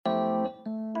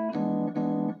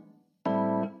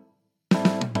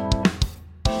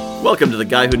Welcome to the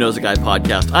Guy Who Knows a Guy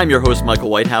podcast. I'm your host, Michael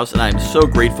Whitehouse, and I'm so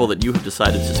grateful that you have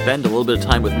decided to spend a little bit of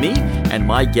time with me and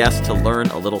my guests to learn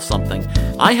a little something.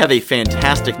 I have a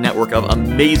fantastic network of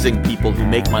amazing people who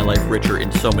make my life richer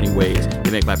in so many ways.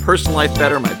 They make my personal life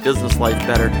better, my business life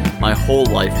better, my whole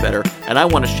life better, and I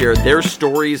want to share their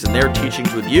stories and their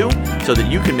teachings with you so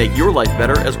that you can make your life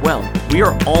better as well. We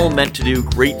are all meant to do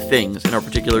great things in our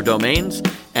particular domains,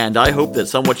 and I hope that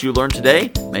some of what you learn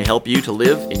today may help you to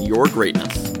live in your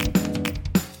greatness.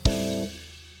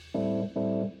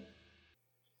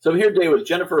 So I'm here today with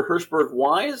Jennifer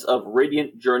Hirschberg-Wise of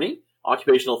Radiant Journey,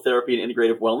 Occupational Therapy and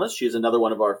Integrative Wellness. She's another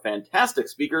one of our fantastic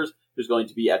speakers who's going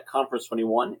to be at Conference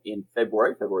 21 in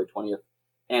February 20th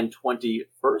and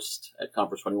 21st at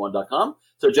conference21.com.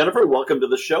 So Jennifer, welcome to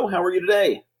the show. How are you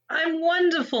today? I'm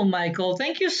wonderful, Michael.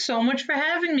 Thank you so much for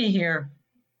having me here.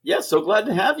 Yes, so glad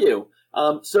to have you.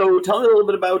 So tell me a little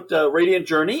bit about Radiant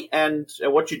Journey and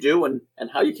what you do and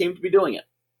how you came to be doing it.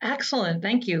 Excellent.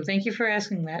 Thank you. Thank you for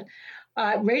asking that.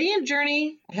 Radiant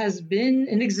Journey has been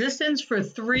in existence for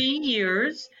 3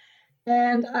 years,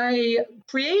 and I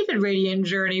created Radiant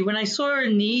Journey when I saw a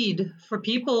need for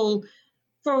people,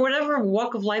 for whatever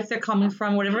walk of life they're coming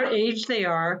from, whatever age they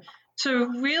are,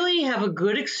 to really have a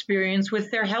good experience with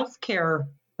their healthcare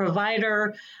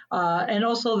provider and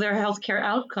also their healthcare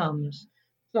outcomes.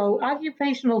 So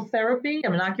occupational therapy,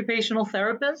 I'm an occupational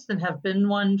therapist and have been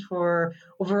one for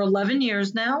over 11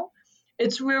 years now.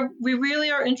 It's where we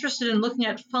really are interested in looking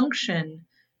at function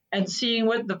and seeing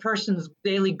what the person's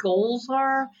daily goals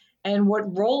are and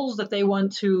what roles that they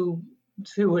want to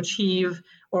achieve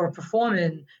or perform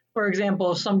in. For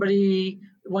example, if somebody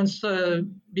wants to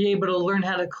be able to learn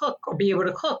how to cook or be able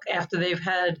to cook after they've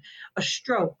had a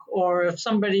stroke, or if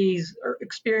somebody's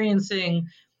experiencing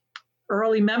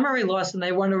early memory loss and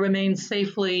they want to remain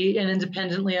safely and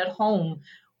independently at home,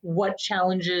 what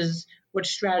challenges, what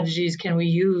strategies can we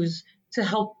use to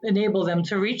help enable them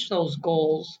to reach those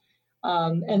goals?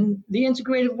 And the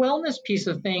integrative wellness piece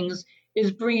of things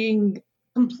is bringing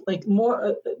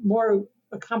more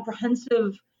a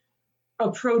comprehensive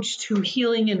approach to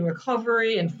healing and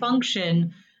recovery and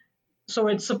function. So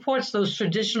it supports those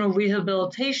traditional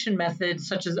rehabilitation methods,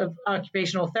 such as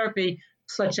occupational therapy,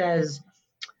 such as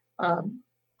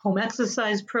home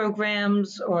exercise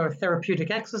programs or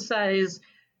therapeutic exercise,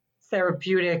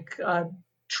 therapeutic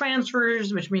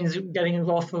transfers, which means getting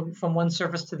involved from one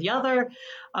service to the other,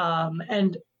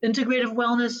 and integrative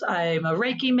wellness. I'm a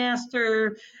Reiki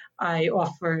master. I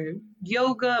offer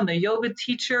yoga. I'm a yoga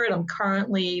teacher, and I'm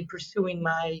currently pursuing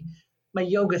my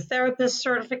yoga therapist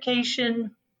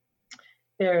certification.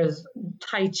 There's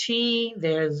Tai Chi.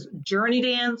 There's Journey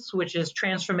Dance, which is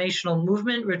transformational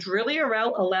movement, which really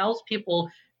allows people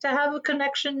to have a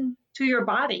connection to your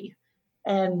body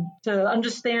and to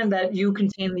understand that you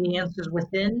contain the answers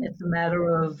within. It's a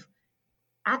matter of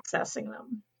accessing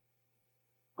them.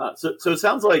 So it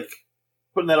sounds like,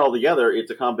 putting that all together, it's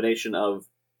a combination of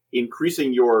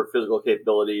increasing your physical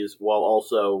capabilities while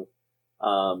also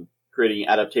creating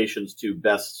adaptations to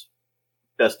best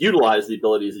utilize the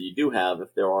abilities that you do have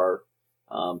if there are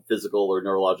physical or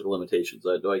neurological limitations.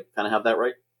 Do I kind of have that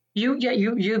right? You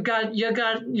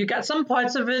got some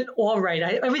parts of it all right.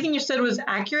 Everything you said was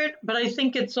accurate, but I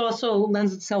think it's also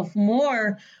lends itself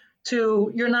more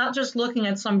to, you're not just looking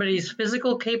at somebody's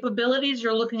physical capabilities,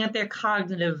 you're looking at their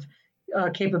cognitive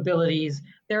capabilities.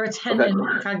 Their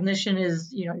cognition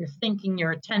is, your thinking,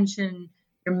 your attention,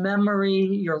 your memory,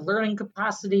 your learning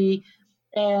capacity.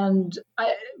 And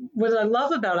what I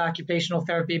love about occupational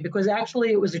therapy, because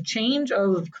actually it was a change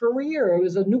of career, it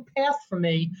was a new path for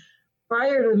me.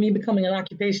 Prior to me becoming an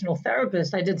occupational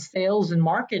therapist, I did sales and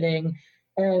marketing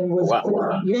and was,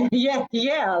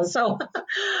 yeah. So,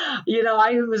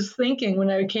 I was thinking when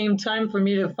it came time for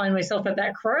me to find myself at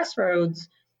that crossroads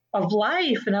of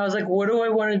life, and I was like, what do I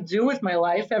want to do with my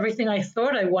life? Everything I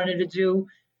thought I wanted to do,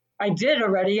 I did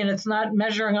already, and it's not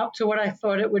measuring up to what I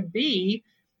thought it would be.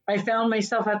 I found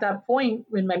myself at that point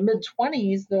in my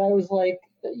mid-20s that I was like,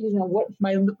 what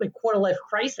my quarter life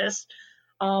crisis,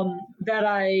 that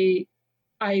I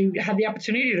had the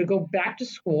opportunity to go back to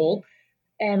school,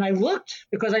 and I looked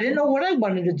because I didn't know what I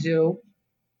wanted to do.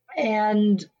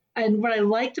 And what I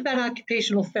liked about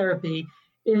occupational therapy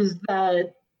is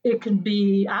that it can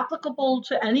be applicable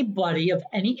to anybody of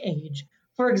any age.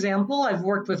 For example, I've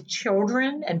worked with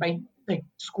children, and by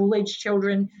school-age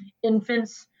children,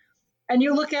 infants, and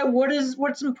you look at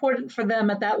what's important for them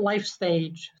at that life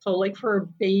stage. So like for a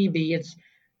baby, it's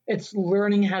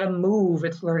learning how to move,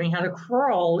 it's learning how to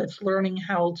crawl, it's learning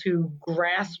how to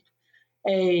grasp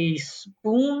a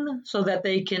spoon so that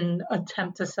they can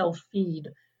attempt to self-feed.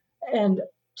 And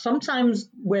sometimes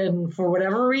when, for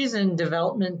whatever reason,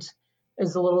 development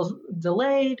is a little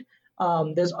delayed,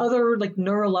 there's other like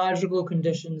neurological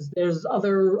conditions. There's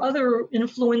other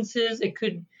influences. It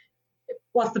could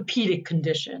orthopedic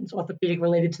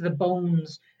related to the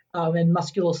bones and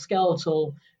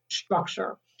musculoskeletal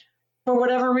structure. For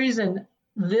whatever reason,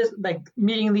 this like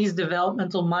meeting these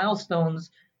developmental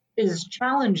milestones is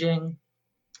challenging,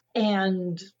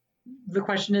 and the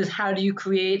question is, how do you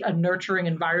create a nurturing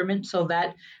environment so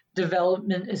that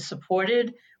development is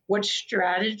supported? What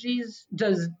strategies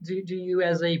do you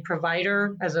as a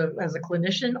provider, as a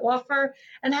clinician offer?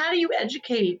 And how do you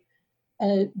educate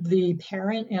the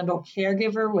parent and or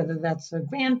caregiver, whether that's a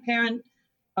grandparent,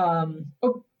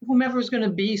 or whomever is going to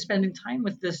be spending time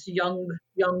with this young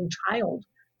child?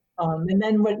 And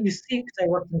then what you see, because I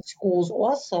worked in schools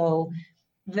also,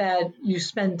 that you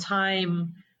spend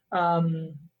time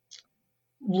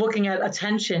looking at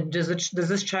attention. Does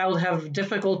this child have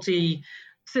difficulty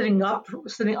sitting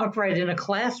upright in a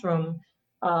classroom?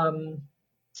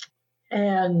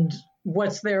 And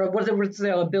what's their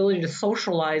ability to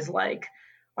socialize like?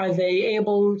 Are they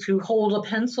able to hold a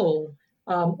pencil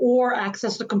or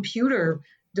access a computer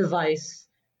device?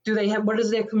 What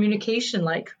is their communication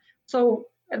like? So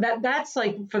that's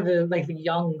like for the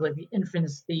young, like the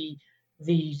infants, the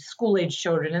school age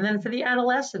children. And then for the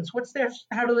adolescents, what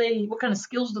kind of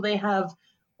skills do they have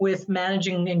with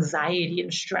managing anxiety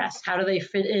and stress? How do they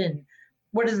fit in?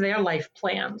 What is their life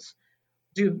plans?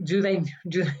 Do they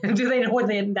know what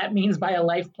that means by a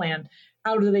life plan?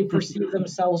 How do they perceive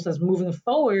themselves as moving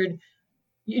forward,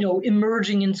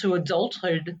 emerging into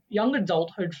adulthood, young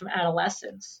adulthood from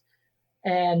adolescence?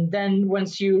 And then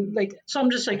once so I'm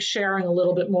just like sharing a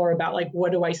little bit more about like,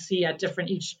 what do I see at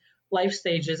different each life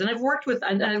stages? And I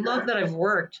love that I've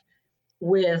worked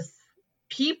with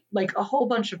like a whole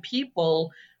bunch of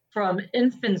people from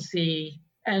infancy.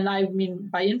 And I mean,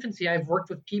 by infancy, I've worked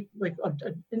with people like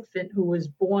an infant who was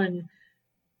born.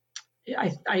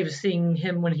 I was seeing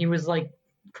him when he was like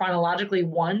chronologically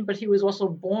 1, but he was also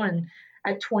born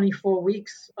at 24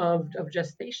 weeks of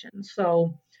gestation.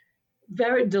 So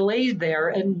very delayed there,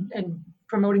 and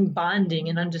promoting bonding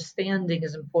and understanding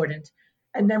is important.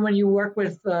 And then when you work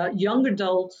with young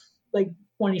adults, like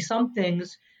 20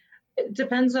 somethings, it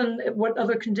depends on what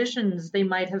other conditions they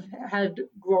might have had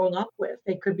growing up with.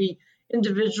 They could be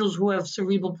individuals who have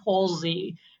cerebral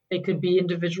palsy. They could be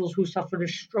individuals who suffered a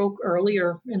stroke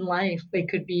earlier in life. They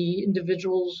could be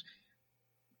individuals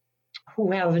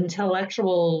who have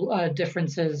intellectual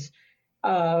differences.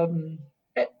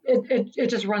 It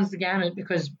just runs the gamut,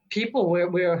 because people,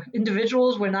 we're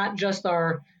individuals. We're not just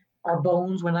our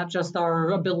bones. We're not just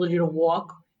our ability to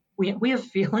walk. We have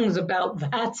feelings about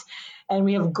that, and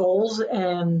we have goals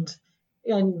and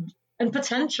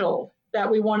potential that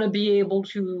we want to be able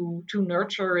to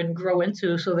nurture and grow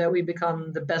into, so that we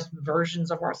become the best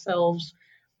versions of ourselves.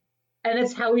 And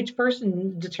it's how each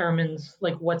person determines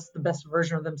like what's the best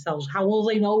version of themselves. How will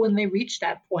they know when they reach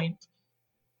that point?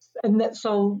 And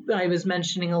so I was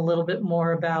mentioning a little bit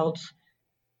more about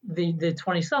the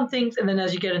 20 somethings, and then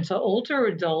as you get into older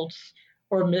adults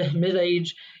or mid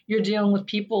age, you're dealing with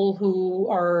people who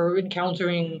are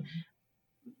encountering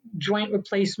joint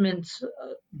replacement,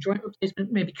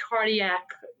 maybe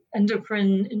cardiac,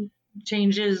 endocrine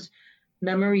changes,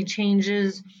 memory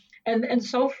changes, and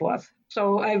so forth.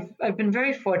 So I've been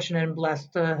very fortunate and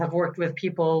blessed to have worked with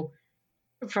people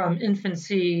from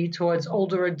infancy towards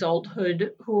older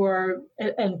adulthood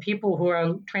and people who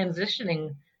are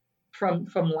transitioning from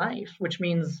life, which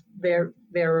means they're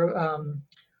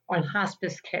on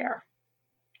hospice care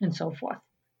and so forth.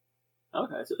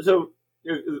 Okay, so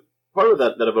part of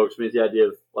that evokes me is the idea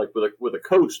of like with a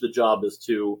coach, the job is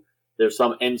there's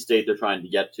some end state they're trying to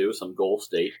get to, some goal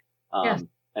state, Yes.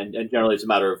 and generally it's a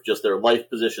matter of just their life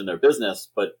position, their business,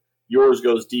 but yours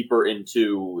goes deeper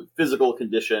into physical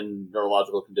condition,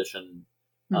 neurological condition,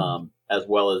 as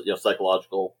well as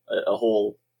psychological, a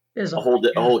whole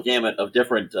gamut of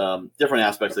different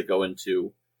aspects that go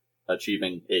into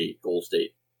achieving a goal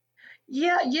state.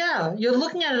 Yeah. You're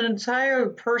looking at an entire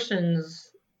person's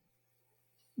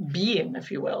being,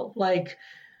 if you will, like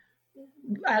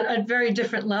at very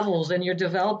different levels, and you're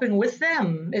developing with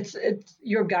them.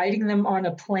 You're guiding them on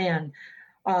a plan.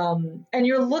 And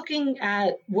you're looking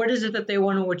at what is it that they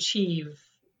want to achieve.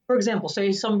 For example,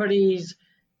 say somebody's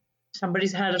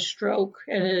had a stroke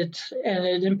and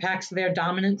it impacts their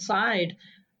dominant side,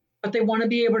 but they want to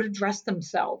be able to dress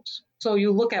themselves. So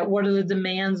you look at what are the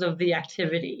demands of the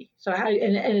activity. So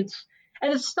it's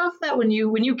stuff that when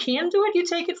you can do it, you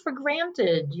take it for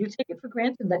granted. You take it for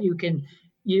granted that you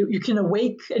can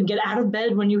awake and get out of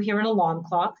bed when you hear an alarm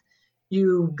clock.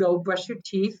 You go brush your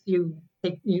teeth. You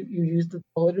use the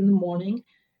toilet in the morning.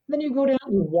 And then you go down.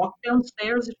 You walk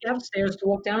downstairs if you have stairs to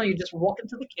walk down, or you just walk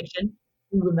into the kitchen.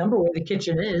 You remember where the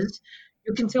kitchen is.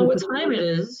 You can tell what time it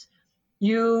is.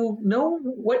 You know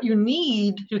what you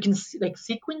need. You can like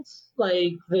sequence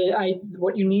like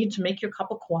what you need to make your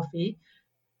cup of coffee.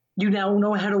 You now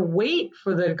know how to wait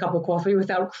for the cup of coffee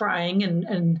without crying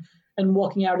and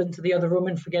walking out into the other room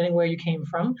and forgetting where you came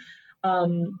from.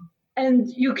 And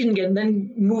you can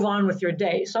then move on with your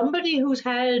day. Somebody who's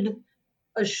had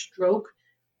a stroke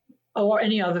or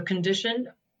any other condition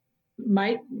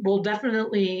will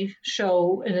definitely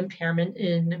show an impairment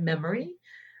in memory,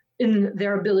 in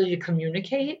their ability to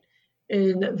communicate,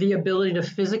 in the ability to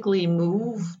physically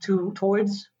move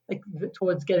towards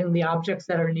getting the objects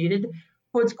that are needed,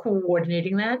 towards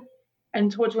coordinating that,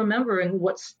 and towards remembering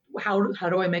how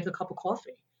do I make a cup of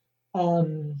coffee,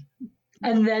 and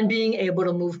then being able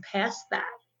to move past that.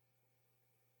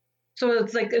 So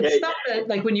it's like stuff that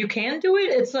like when you can do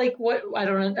it, it's like what I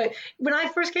don't know. When I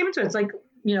first came into it, it's like,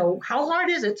 how hard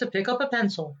is it to pick up a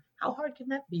pencil? How hard can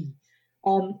that be?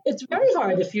 It's very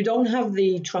hard if you don't have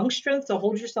the trunk strength to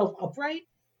hold yourself upright.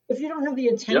 If you don't have the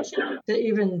attention to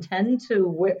even tend to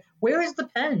where is the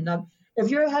pen? If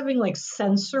you're having like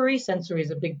sensory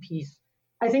is a big piece,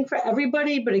 I think, for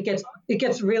everybody, but it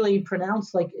gets really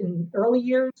pronounced like in early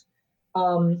years,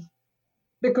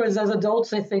 because as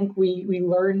adults, I think we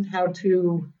learn how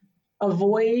to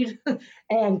avoid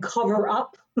and cover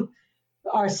up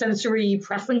our sensory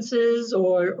preferences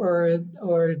or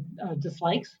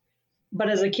dislikes. But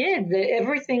as a kid,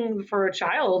 everything for a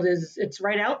child it's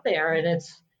right out there, and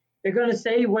they're going to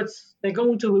say they're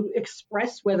going to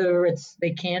express, whether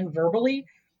they can verbally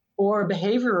or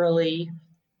behaviorally,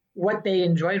 what they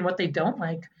enjoy and what they don't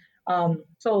like.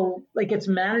 So like it's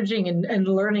managing and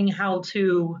learning how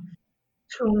to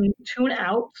tune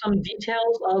out some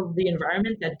details of the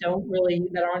environment that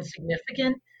aren't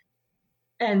significant,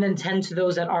 and then tend to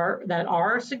those that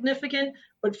are significant.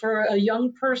 But for a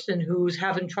young person who's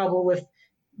having trouble with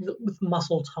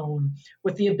muscle tone,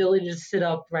 with the ability to sit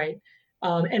upright,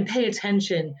 and pay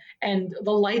attention, and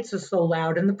the lights are so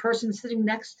loud, and the person sitting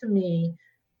next to me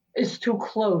is too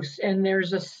close, and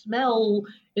there's a smell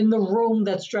in the room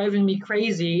that's driving me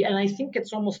crazy, and I think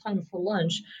it's almost time for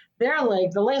lunch. They're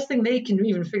like, the last thing they can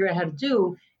even figure out how to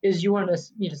do is, you want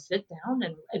me to sit down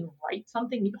and write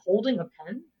something holding a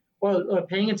pen, or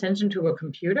paying attention to a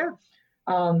computer.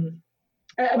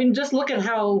 I mean, just look at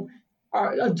how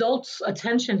our adults'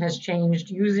 attention has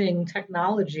changed using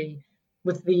technology,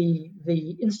 with the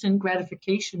instant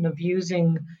gratification of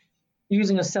using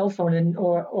a cell phone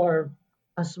or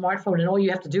a smartphone, and all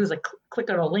you have to do is like click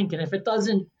on a link, and if it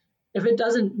doesn't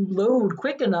load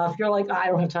quick enough, you're like, I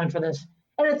don't have time for this.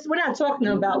 And we're not talking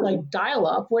about like dial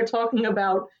up. We're talking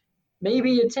about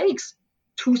maybe it takes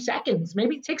 2 seconds,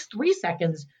 maybe it takes 3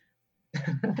 seconds.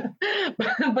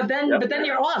 but then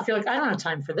you're off. You're like, I don't have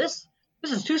time for this.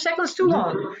 This is 2 seconds too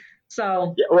long.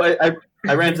 So well,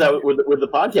 I ran into that with the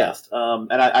podcast,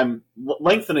 and I'm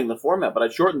lengthening the format, but I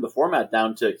shortened the format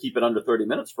down to keep it under 30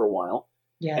 minutes for a while.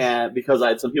 Yes. And because I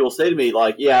had some people say to me,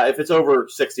 like, yeah, if it's over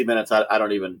 60 minutes, I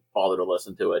don't even bother to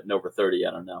listen to it, and over 30,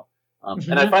 I don't know.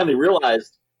 And I finally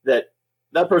realized that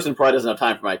person probably doesn't have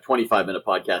time for my 25-minute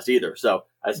podcast either. So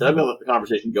I said, I'm going to let the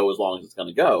conversation go as long as it's going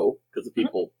to go, because the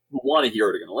people who want to hear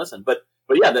it are going to listen. But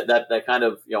yeah, that kind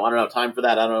of, I don't have time for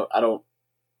that. I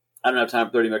don't have time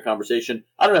for 30-minute conversation.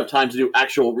 I don't have time to do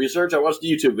actual research. I watched a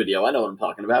YouTube video. I know what I'm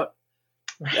talking about.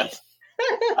 Right. Yes.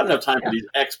 I don't have time for these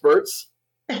experts.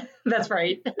 That's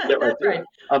right. That's right.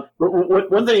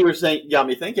 One thing you were saying got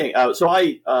me thinking. So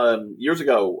I years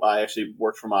ago, I actually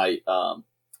worked for my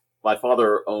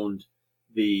father owned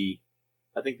the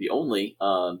only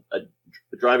a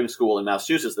driving school in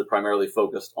Massachusetts that primarily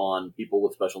focused on people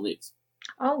with special needs.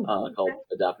 Called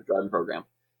Adaptive Driving Program,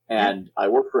 and I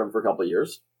worked for him for a couple of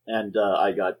years, and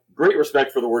I got great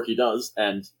respect for the work he does,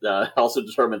 and also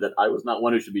determined that I was not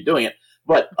one who should be doing it.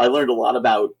 But I learned a lot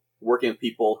about working with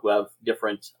people who have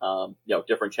different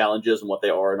challenges and what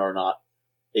they are and are not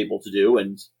able to do.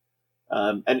 And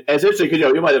as interesting,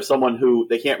 because you might have someone who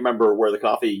they can't remember where the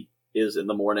coffee is in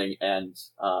the morning, and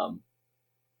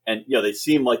they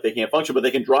seem like they can't function, but they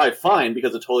can drive fine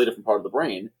because it's a totally different part of the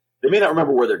brain. They may not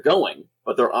remember where they're going,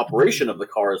 but their operation of the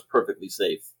car is perfectly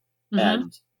safe,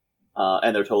 and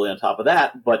they're totally on top of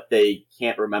that. But they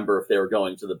can't remember if they were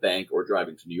going to the bank or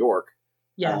driving to New York.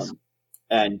 Yes,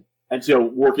 and so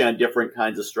working on different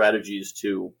kinds of strategies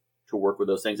to work with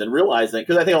those things, and realizing,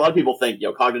 because I think a lot of people think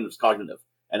cognitive is cognitive,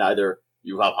 and either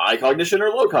you have high cognition or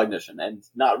low cognition, and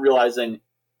not realizing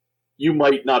you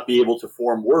might not be able to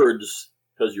form words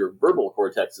because your verbal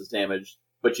cortex is damaged,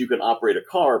 but you can operate a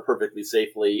car perfectly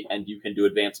safely and you can do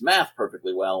advanced math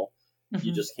perfectly well. Mm-hmm.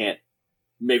 You just can't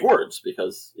make words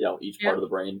because, each part of the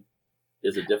brain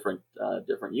is a different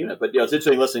unit. But, it's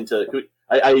interesting listening to,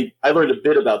 I learned a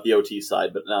bit about the OT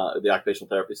side, but the occupational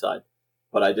therapy side,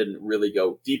 but I didn't really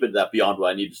go deep into that beyond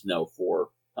what I needed to know for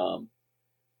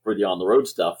the on the road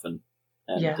stuff. And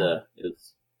I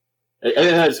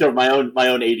discovered my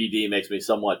own ADD makes me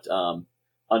somewhat,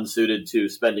 unsuited to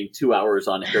spending 2 hours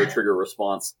on hair trigger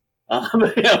response,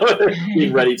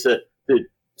 being ready to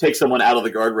take someone out of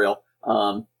the guardrail.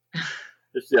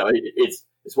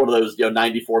 It's one of those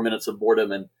 94 minutes of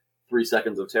boredom and 3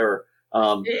 seconds of terror,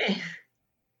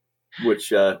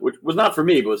 which was not for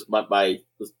me, but was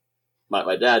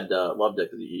my dad loved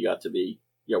it because he got to be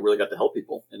really got to help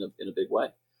people in a big way.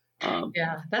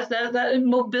 That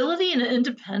mobility and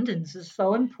independence is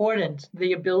so important.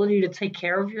 The ability to take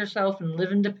care of yourself and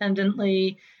live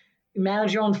independently,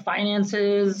 manage your own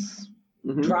finances,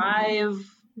 drive,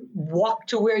 walk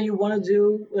to where you want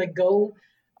to go.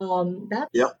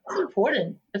 That's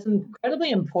important. That's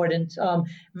incredibly important.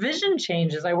 Vision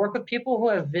changes. I work with people who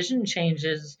have vision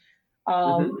changes,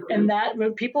 and that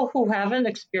people who haven't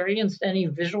experienced any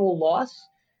visual loss,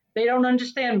 they don't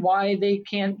understand why they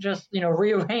can't just,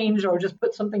 rearrange or just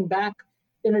put something back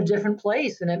in a different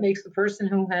place. And it makes the person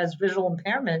who has visual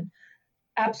impairment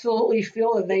absolutely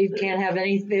feel that they can't have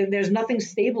there's nothing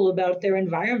stable about their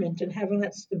environment, and having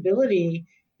that stability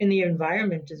in the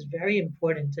environment is very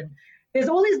important. And there's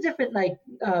all these different,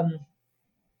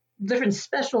 different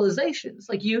specializations.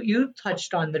 Like you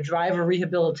touched on the driver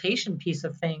rehabilitation piece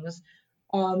of things.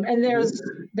 And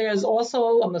there's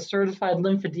also, I'm a certified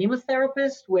lymphedema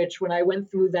therapist, which when I went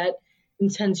through that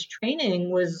intense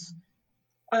training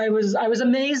I was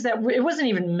amazed that it wasn't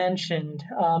even mentioned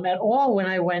at all when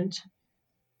I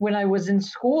was in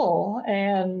school.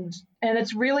 And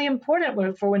it's really important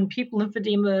when people,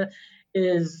 lymphedema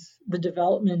is the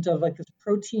development of this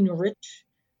protein rich,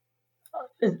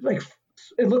 it looks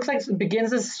like it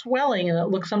begins as swelling, and it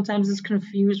looks sometimes is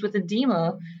confused with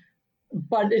edema.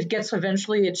 But it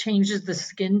changes the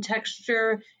skin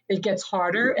texture, it gets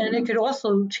harder, and it could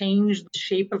also change the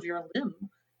shape of your limb.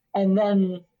 And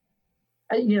then,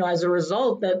 as a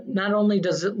result, that not only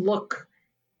does it look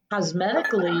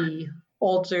cosmetically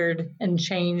altered and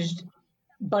changed,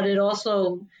 but it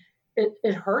also,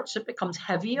 it hurts, it becomes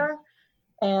heavier.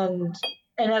 And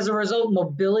as a result,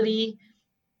 mobility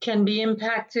can be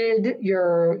impacted,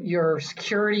 your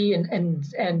security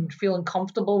and feeling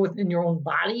comfortable within your own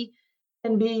body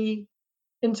can be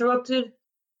interrupted.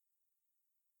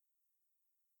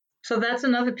 So that's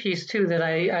another piece too that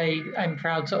I'm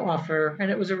proud to offer. And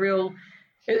it was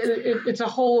it's a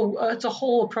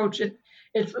whole approach.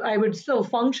 I would still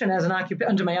function as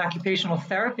under my occupational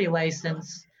therapy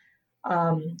license,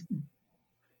 but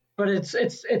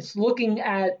it's looking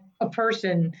at a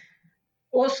person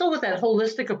also with that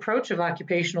holistic approach of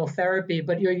occupational therapy,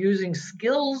 but you're using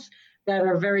skills that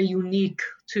are very unique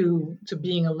to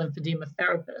being a lymphedema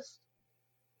therapist.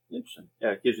 Interesting.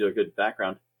 Yeah, it gives you a good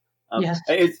background. Yes.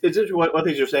 It's interesting one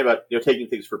thing you're saying about taking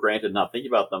things for granted, not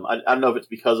thinking about them. I don't know if it's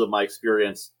because of my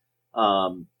experience,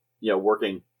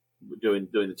 working, doing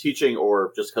the teaching,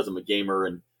 or just because I'm a gamer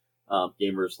and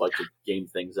gamers like to game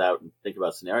things out and think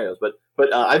about scenarios. But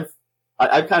I've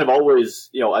kind of always,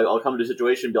 I'll come to a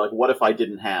situation and be like, what if I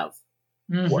didn't have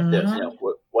this?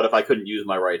 What if I couldn't use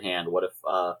my right hand? What if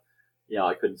I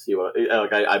couldn't see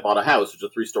I bought a house, which is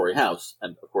a 3-story house,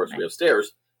 and of course we have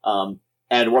stairs.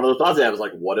 And one of the thoughts I have is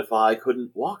what if I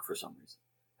couldn't walk for some reason?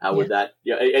 How would that?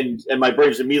 And my brain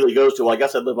just immediately goes to, well, I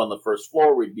guess I'd live on the first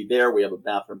floor. We'd be there. We have a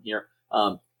bathroom here.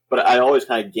 But I always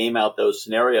kind of game out those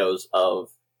scenarios of,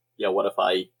 what if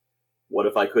I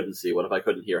couldn't see? What if I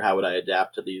couldn't hear? How would I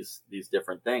adapt to these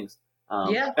different things?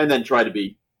 And then try to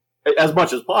be as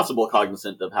much as possible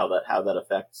cognizant of how that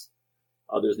affects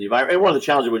others in the environment. And one of the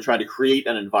challenges when trying to create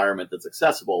an environment that's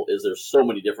accessible is there's so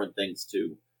many different things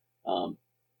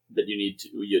that you need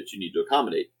to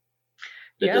accommodate.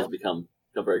 That does become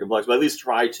very complex. But at least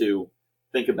try to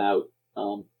think about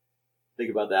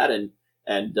that and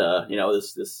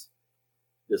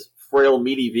this frail,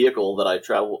 meaty vehicle that I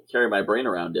carry my brain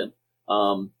around in.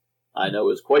 I know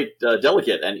is quite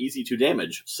delicate and easy to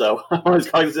damage. So I'm always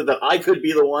cognizant that I could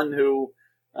be the one who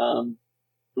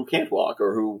can't walk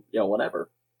or who,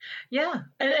 whatever. Yeah.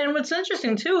 And what's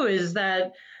interesting too is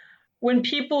that when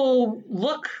people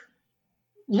look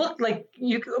like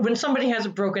when somebody has a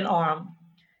broken arm,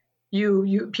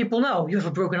 people know you have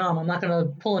a broken arm. I'm not going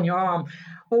to pull on your arm.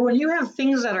 But when you have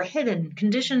things that are hidden,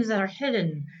 conditions that are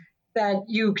hidden, that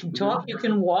you can talk, you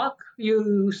can walk,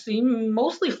 you seem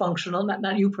mostly functional,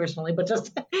 not you personally, but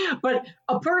just, but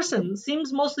a person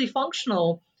seems mostly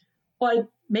functional, but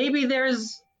maybe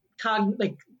there's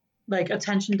like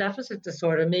attention deficit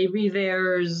disorder. Maybe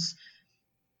there's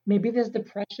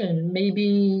depression.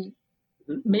 Maybe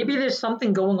there's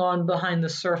something going on behind the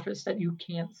surface that you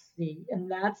can't see.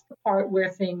 And that's the part where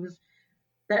things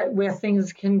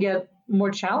can get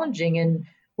more challenging. And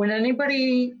when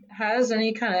anybody has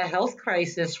any kind of health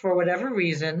crisis for whatever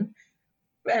reason,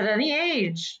 at any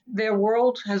age, their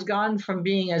world has gone from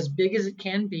being as big as it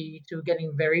can be to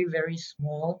getting very, very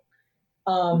small.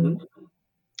 Um,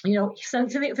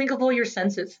 think of all your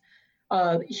senses,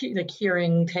 like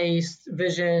hearing, taste,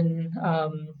 vision,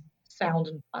 sound,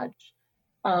 and touch.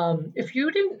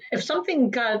 If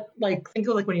something got think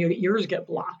of when your ears get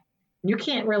blocked, you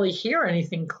can't really hear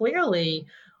anything clearly.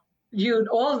 You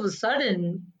all of a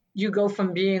sudden you go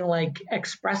from being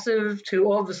expressive to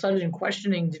all of a sudden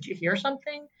questioning, did you hear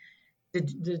something?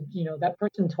 Did that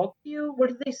person talk to you? What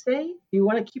did they say? Do you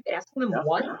want to keep asking them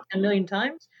what 10 million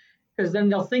times? Because then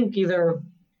they'll think either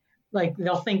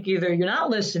you're not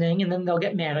listening, and then they'll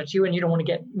get mad at you, and you don't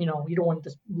want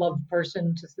this loved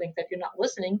person to think that you're not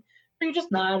listening. So you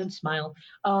just nod and smile.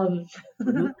 But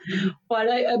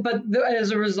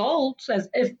as a result, as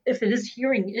if it is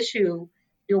hearing issue,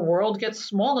 your world gets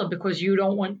smaller because you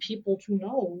don't want people to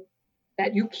know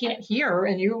that you can't hear,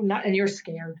 and you're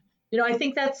scared. I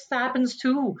think that happens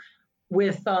too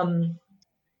with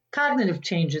cognitive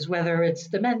changes, whether it's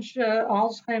dementia,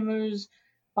 Alzheimer's.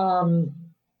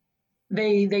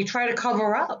 They try to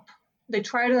cover up. They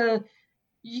try to,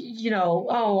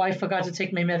 oh, I forgot to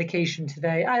take my medication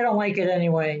today. I don't like it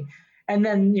anyway. And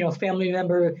then, family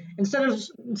member, instead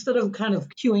of kind of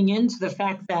cueing into the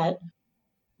fact that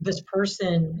this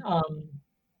person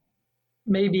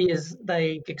maybe is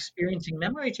experiencing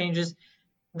memory changes,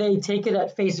 they take it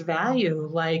at face value.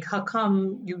 Like, how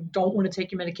come you don't want to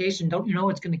take your medication? Don't you know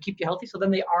it's going to keep you healthy? So then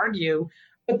they argue.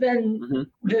 But then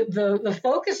the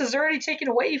focus is already taken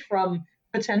away from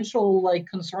potential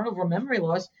concern over memory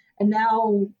loss. And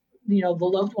now, the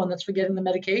loved one that's forgetting the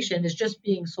medication is just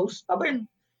being so stubborn.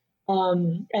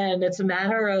 And it's a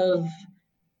matter of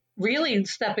really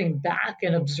stepping back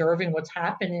and observing what's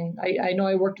happening. I know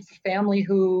I worked with a family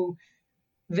who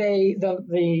the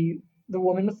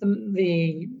woman with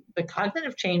the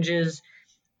cognitive changes,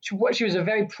 she was a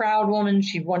very proud woman.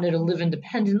 She wanted to live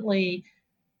independently.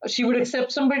 She would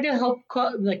accept somebody to help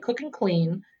cook and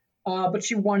clean, but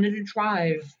she wanted to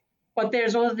drive. But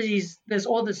there's all this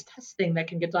testing that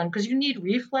can get done because you need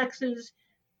reflexes.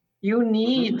 You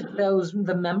need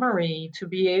the memory to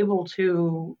be able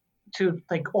to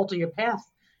alter your path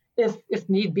if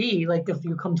need be, if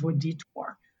you come to a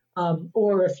detour.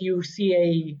 Or if you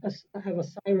see have a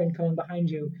siren coming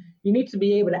behind you, you need to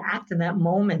be able to act in that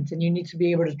moment, and you need to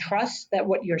be able to trust that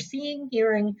what you're seeing,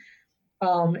 hearing,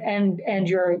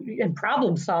 and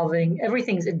problem solving,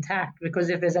 everything's intact. Because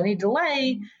if there's any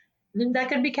delay, then that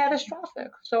could be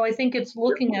catastrophic. So I think it's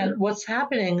looking at what's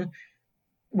happening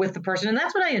with the person, and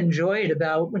that's what I enjoyed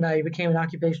about when I became an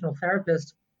occupational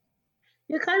therapist.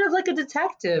 You're kind of like a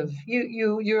detective.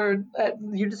 You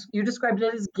described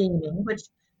it as gaming, which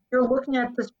you're looking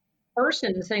at this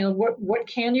person and saying, what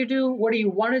can you do? What do you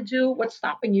want to do? What's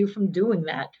stopping you from doing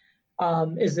that?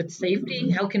 Is it safety?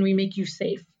 How can we make you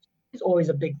safe? It's always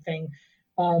a big thing.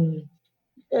 I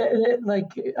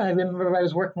remember I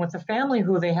was working with a family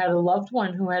who they had a loved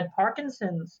one who had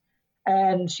Parkinson's,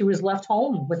 and she was left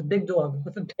home with a big dog,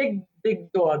 with a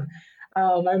big dog. I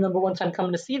remember one time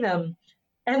coming to see them,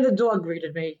 and the dog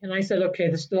greeted me, and I said, okay,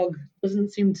 this dog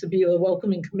doesn't seem to be a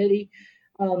welcoming committee.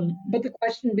 But the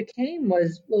question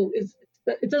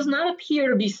it does not appear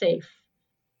to be safe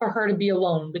for her to be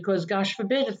alone, because gosh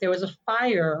forbid, if there was a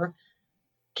fire,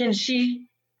 can she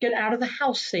get out of the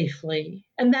house safely?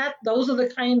 And those are the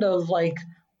kind of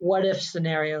what if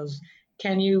scenarios.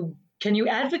 Can you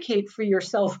advocate for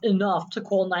yourself enough to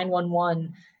call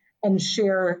 911 and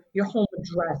share your home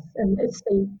address and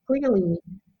say clearly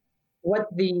what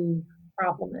the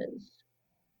problem is?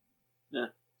 Yeah.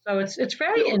 So it's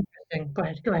very interesting. Go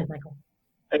ahead, Michael.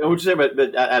 I know what you're saying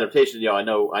about adaptation. I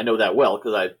know that well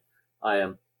because I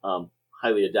am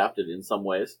highly adapted in some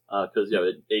ways because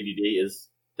ADD is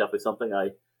definitely something I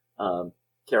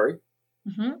carry.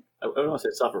 Mm-hmm. I don't want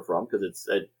to say suffer from, because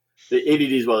the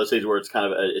ADD is one of those things where it's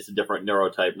kind of it's a different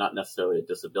neurotype, not necessarily a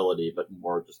disability, but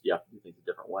more just you have to do things a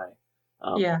different way.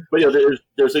 But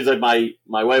there's things like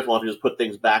my wife will often just put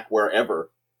things back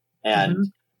wherever,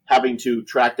 and having to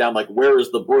track down where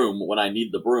is the broom when I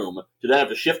need the broom, to then have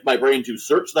to shift my brain to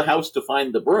search the house to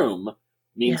find the broom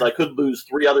means Yeah. I could lose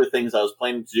 3 other things I was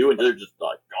planning to do, and they're just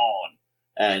like gone.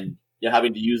 And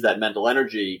having to use that mental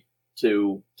energy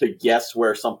to guess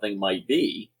where something might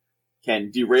be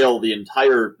can derail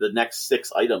the next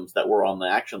 6 items that were on the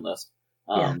action list.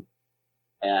 Yeah.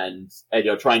 And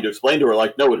trying to explain to her,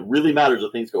 like, no, it really matters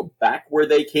that things go back where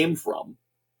they came from.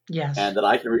 Yes. And that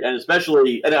I can, and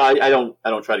especially, and I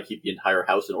don't try to keep the entire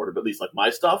house in order, but at least like my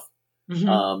stuff.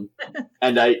 Mhm.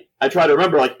 And I try to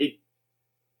remember, like,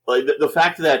 the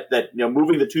fact that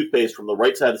moving the toothpaste from the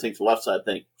right side of the sink to the left side of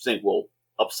the sink will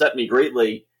upset me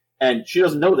greatly, and she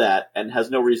doesn't know that and has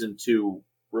no reason to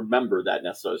remember that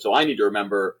necessarily. So I need to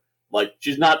remember, like,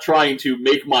 she's not trying to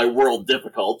make my world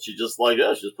difficult. She's just like,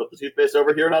 she just put the toothpaste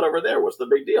over here, not over there. What's the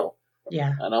big deal?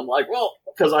 Yeah. And I'm like, well,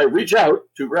 because I reach out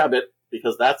to grab it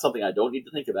because that's something I don't need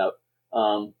to think about.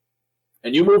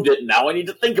 And you moved it, and now I need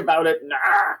to think about it.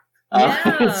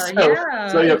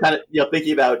 So kind of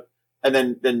thinking about, and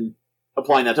then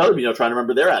applying that to other people, trying to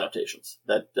remember their adaptations.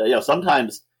 That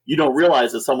sometimes you don't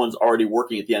realize that someone's already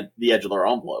working at the edge of their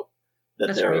envelope.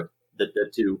 That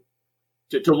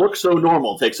to look so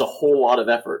normal takes a whole lot of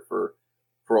effort for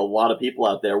a lot of people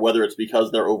out there, whether it's because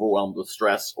they're overwhelmed with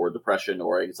stress or depression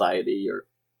or anxiety, or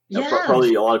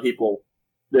probably a lot of people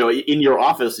in your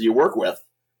office you work with.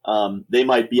 They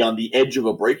might be on the edge of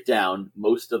a breakdown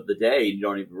most of the day, and you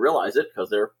don't even realize it because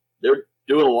they're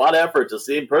doing a lot of effort to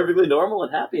seem perfectly normal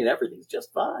and happy, and everything's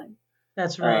just fine.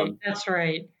 That's right. That's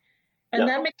right. And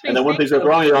that makes me. And then when things go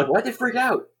wrong, you're like, why'd they freak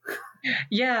out?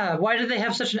 Yeah, why did they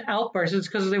have such an outburst? It's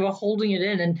because they were holding it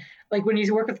in, and like when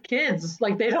you work with kids,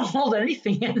 like they don't hold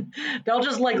anything in; they'll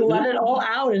just like let it all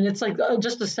out, and it's like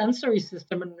just a sensory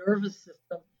system, a nervous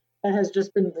system that has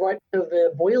just been brought to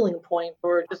the boiling point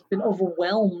or just been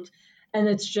overwhelmed, and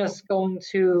it's just going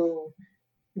to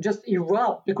just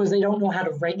erupt because they don't know how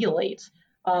to regulate.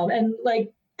 And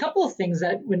like a couple of things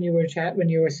that when you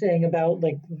were saying about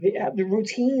like the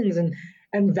routines and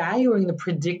valuing the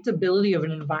predictability of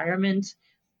an environment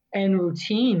and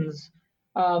routines,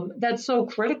 that's so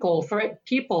critical for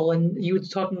people. And you were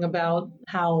talking about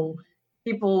how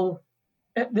people,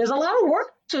 there's a lot of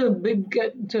work to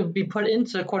be put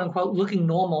into quote unquote looking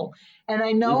normal. And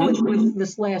I know with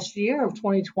this last year of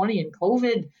 2020 and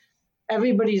COVID,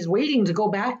 everybody's waiting to go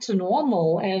back to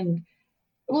normal. And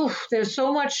there was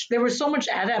so much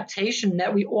adaptation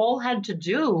that we all had to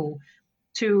do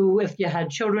to, if you had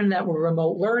children that were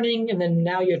remote learning, and then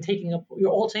now you're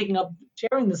all taking up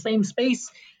sharing the same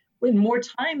space with more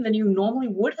time than you normally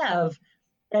would have.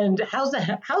 And how's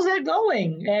that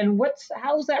going? And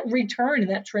how's that return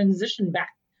and that transition back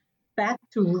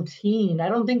to routine? I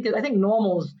think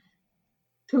normal is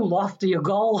too lofty a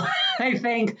goal. I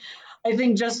think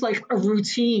just like a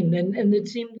routine, and it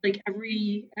seemed like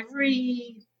every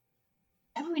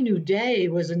new day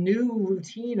was a new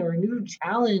routine or a new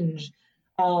challenge.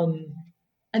 And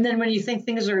then when you think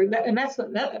things are, and that's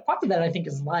part of that, I think,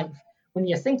 is life. When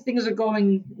you think things are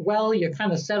going well, you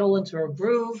kind of settle into a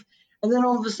groove, and then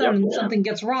all of a sudden something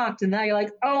gets rocked, and now you're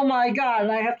like, oh my God,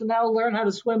 I have to now learn how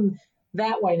to swim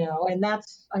that way now. And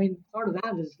part of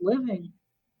that is living.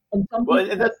 And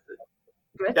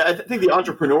I think the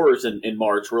entrepreneurs in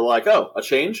March were like, oh, a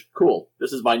change? Cool.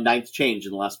 This is my 9th change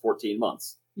in the last 14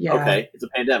 months. Yeah. Okay, it's a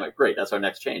pandemic. Great, that's our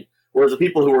next change. Whereas the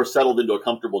people who were settled into a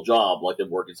comfortable job, like they've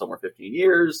been working somewhere 15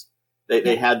 years,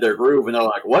 they had their groove, and they're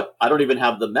like, what? I don't even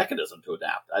have the mechanism to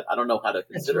adapt. I don't know how to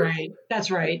consider it.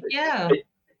 That's right. Yeah.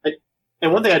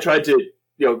 And one thing I tried to,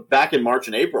 back in March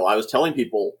and April, I was telling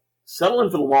people, settle in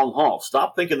for the long haul.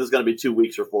 Stop thinking there's going to be 2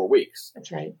 weeks or 4 weeks.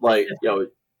 That's right. Like,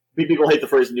 people hate the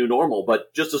phrase new normal,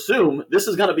 but just assume this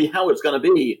is going to be how it's going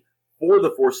to be for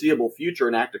the foreseeable future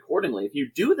and act accordingly. If you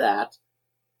do that,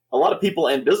 a lot of people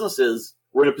and businesses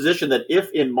were in a position that if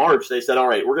in March they said, all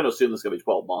right, we're going to assume this is going to be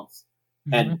 12 months.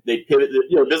 And they pivot,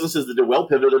 businesses that did well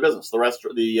pivoted their business.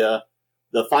 The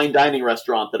fine dining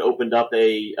restaurant that opened up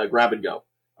a grab and go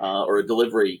or a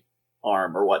delivery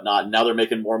arm or whatnot. And now they're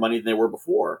making more money than they were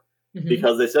before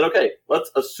because they said, okay, let's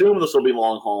assume this will be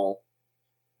long haul,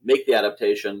 make the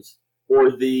adaptations.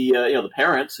 Or the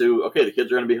parents who, okay, the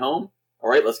kids are going to be home. All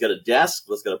right, let's get a desk.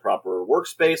 Let's get a proper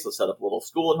workspace. Let's set up a little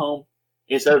school at home.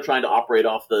 Instead of trying to operate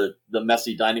off the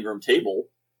messy dining room table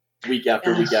week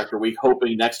after week after week,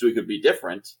 hoping next week would be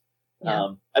different.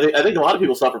 Yeah. I think a lot of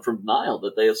people suffered from denial,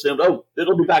 that they assumed, oh,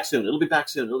 it'll be back soon. It'll be back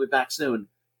soon. It'll be back soon.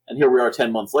 And here we are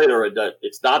 10 months later, and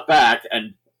it's not back,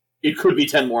 and it could be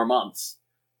 10 more months.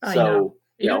 So,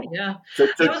 yeah.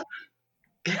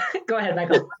 Go ahead,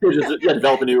 Michael.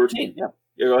 Develop a new routine. Yeah,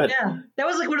 go ahead. Yeah, that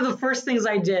was like one of the first things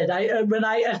I did.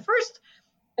 At first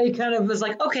I kind of was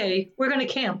like, okay, we're going to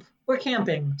camp. We're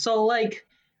camping. So like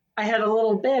I had a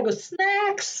little bag of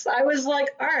snacks. I was like,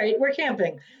 all right, we're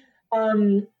camping.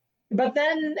 Um, but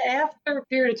then after a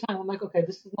period of time, I'm like, okay,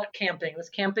 this is not camping. This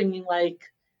camping like,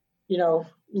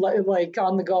 like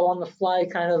on the go, on the fly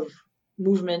kind of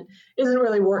movement isn't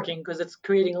really working because it's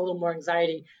creating a little more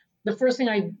anxiety. The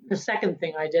second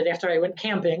thing I did after I went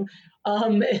camping,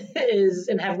 is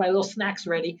and have my little snacks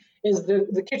ready. Is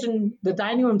the kitchen, the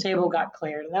dining room table got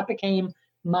cleared, and that became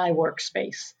my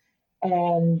workspace.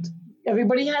 And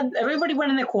everybody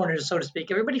went in their corners, so to speak.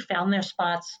 Everybody found their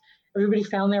spots. Everybody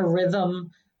found their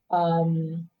rhythm.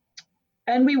 Um,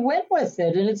 and we went with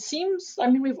it. And it seems, I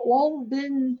mean, we've all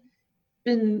been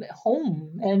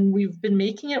home and we've been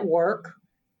making it work.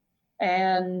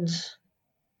 And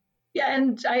yeah,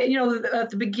 and at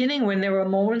the beginning when there were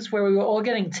moments where we were all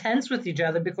getting tense with each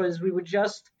other because we were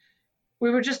just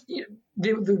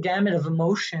the gamut of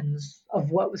emotions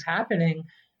of what was happening.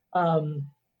 Um,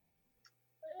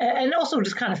 and also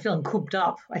just kind of feeling cooped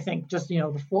up. I think just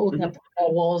looking at the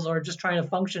four walls or just trying to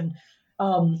function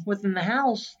within the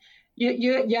house.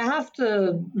 You have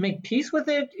to make peace with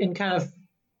it and kind of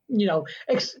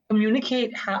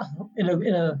communicate how in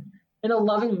a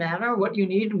loving manner what you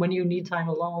need when you need time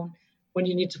alone, when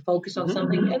you need to focus on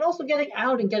something, and also getting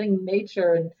out and getting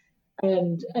nature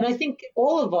and I think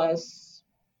all of us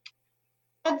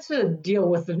had to deal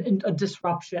with a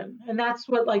disruption, and that's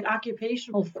what like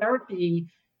occupational therapy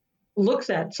looks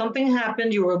at. Something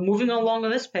happened, you were moving along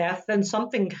this path, then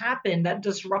something happened that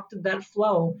disrupted that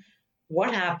flow.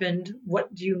 What happened?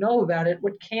 What do you know about it?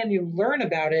 What can you learn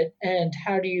about it? And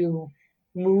how do you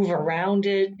move around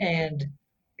it and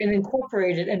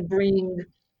incorporate it and bring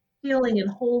healing and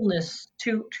wholeness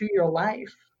to your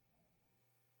life?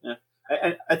 Yeah.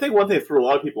 I think one thing that threw a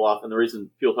lot of people off, and the reason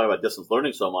people talk about distance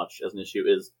learning so much as an issue,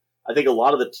 is I think a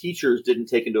lot of the teachers didn't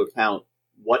take into account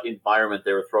what environment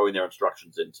they were throwing their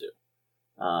instructions into.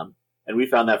 And we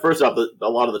found that first off, a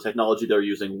lot of the technology they were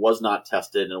using was not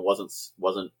tested and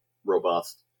wasn't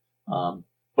robust.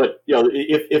 But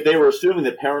if they were assuming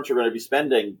that parents are going to be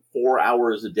spending 4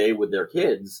 hours a day with their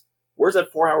kids, where's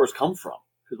that 4 hours come from?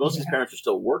 Because most of these parents are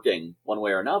still working one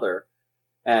way or another.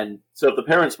 And so if the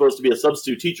parent's supposed to be a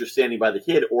substitute teacher standing by the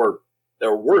kid, or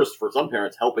worse, for some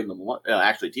parents, helping them,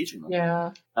 actually teaching them,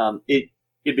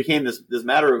 it became this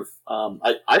matter of,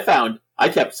 I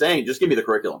kept saying, just give me the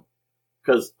curriculum.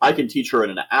 Because I can teach her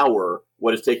in an hour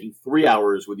what is taking 3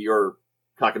 hours with your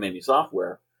cockamamie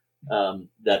software.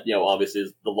 That obviously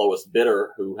is the lowest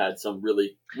bidder, who had some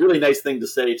really really nice thing to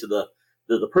say to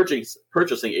the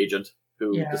purchasing agent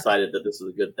who decided that this is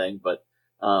a good thing. But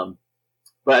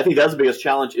I think that's the biggest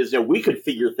challenge is we could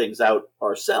figure things out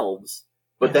ourselves,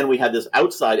 but then we had this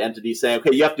outside entity saying,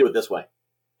 okay, you have to do it this way,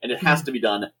 and it has to be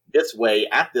done this way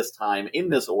at this time in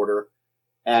this order,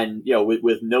 and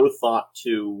with no thought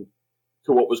to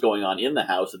what was going on in the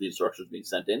house that the instructions being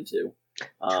sent into.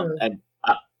 And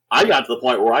I got to the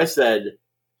point where I said,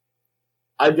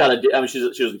 I've got she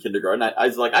was in kindergarten. I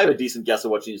was like, I have a decent guess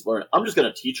of what she needs to learn. I'm just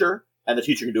going to teach her, and the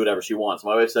teacher can do whatever she wants.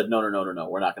 My wife said, no,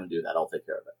 we're not going to do that. I'll take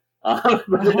care of it.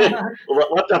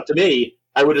 Left up to me,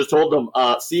 I would have told them,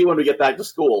 see you when we get back to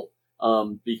school,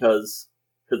 because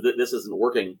this isn't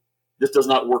working. This does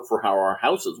not work for how our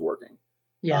house is working.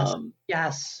 Yes.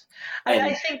 Yes.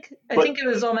 I think it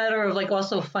was a matter of like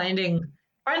also finding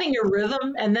your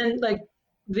rhythm, and then like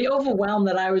the overwhelm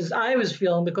that I was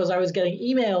feeling because I was getting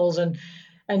emails and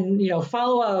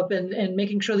follow up and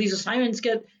making sure these assignments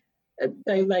get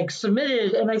like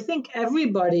submitted. And I feel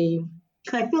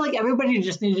like everybody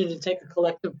just needed to take a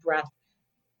collective breath,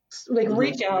 like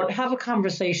reach out, have a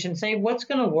conversation, say what's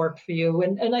going to work for you.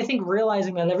 And I think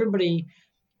realizing that everybody,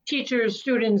 teachers,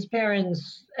 students,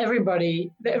 parents,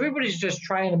 everybody's just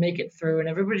trying to make it through, and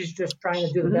everybody's just trying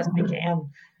to do the best they can.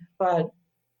 But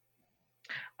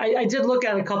I did look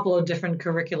at a couple of different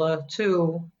curricula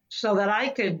too, so that I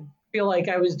could feel like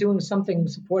I was doing something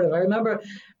supportive. I remember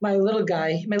my little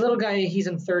guy, he's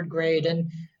in third grade, and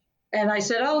I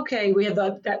said, oh, okay, we had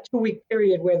that 2-week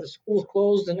period where the school's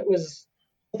closed, and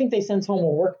I think they sent home a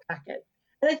work packet.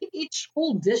 And I think each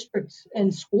school district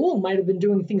and school might have been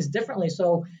doing things differently.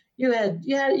 So you had,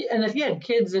 and if you had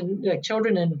kids and like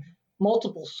children in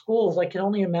multiple schools, I can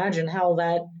only imagine how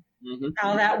that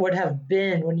would have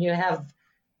been when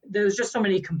there's just so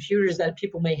many computers that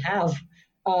people may have.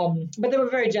 But they were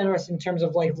very generous in terms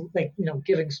of like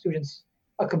giving students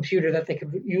a computer that they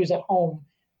could use at home.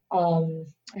 And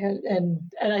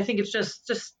I think it's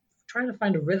just trying to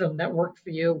find a rhythm that worked for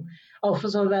you. Oh,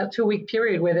 so that 2-week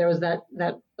period where there was that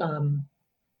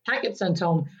packet sent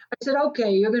home, I said, okay,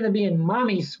 you're going to be in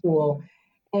mommy's school.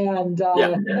 And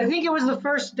I think it was the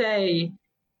first day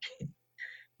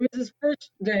was his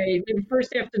first day, the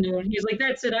first afternoon. He's like,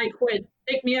 "That's it, I quit.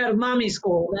 Take me out of mommy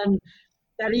school." And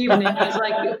that evening,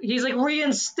 he's like,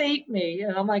 "Reinstate me,"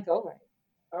 and I'm like, all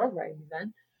right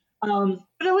then. But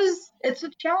it's a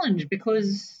challenge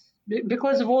because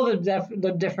of all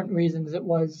the different reasons it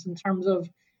was in terms of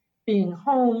being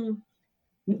home,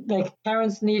 like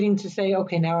parents needing to say,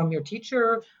 okay, now I'm your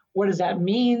teacher. What does that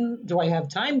mean? Do I have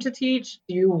time to teach?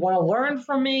 Do you want to learn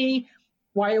from me?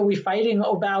 Why are we fighting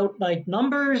about like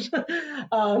numbers?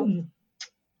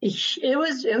 It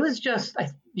was just a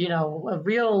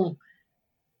real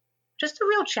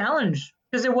challenge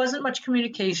because there wasn't much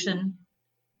communication.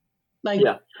 Like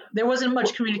Yeah. there wasn't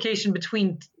much communication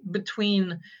between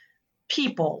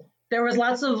people. There was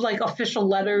lots of like official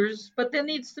letters, but there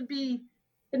needs to be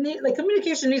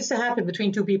communication needs to happen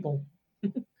between two people.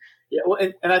 Yeah, well,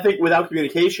 and I think without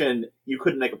communication, you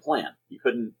couldn't make a plan. You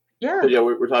couldn't. Yeah.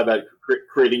 We're talking about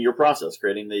creating your process,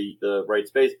 creating the right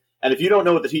space. And if you don't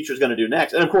know what the teacher's going to do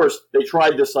next, and of course they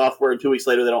tried this software, and 2 weeks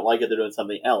later they don't like it, they're doing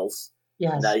something else.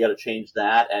 Yes. Now you got to change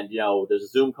that, and there's a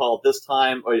Zoom call at this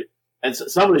time, and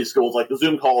some of these schools, like the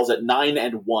Zoom call is at 9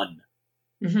 and 1.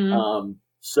 Mm-hmm.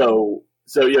 So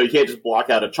you can't just block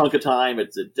out a chunk of time.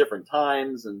 It's at different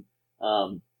times, and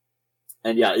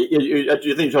yeah, you think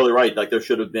you're totally right. Like there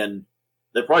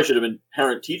probably should have been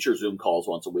parent-teacher Zoom calls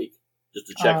once a week just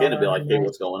to check in and be like, hey,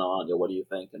 what's going on? What do you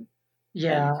think? And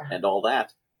all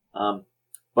that.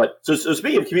 But so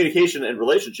speaking of communication and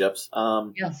relationships,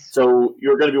 yes. So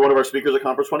you're going to be one of our speakers at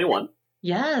Conference 21.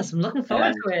 Yes, I'm looking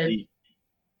forward to it.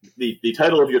 The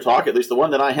title of your talk, at least the one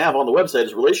that I have on the website,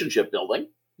 is Relationship Building.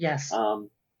 Yes.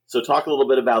 So talk a little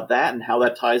bit about that and how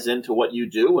that ties into what you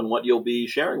do and what you'll be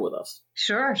sharing with us.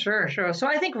 Sure. So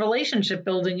I think relationship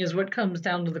building is what comes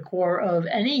down to the core of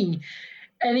any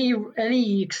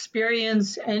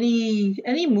experience,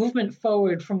 any movement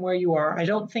forward from where you are. I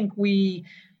don't think we're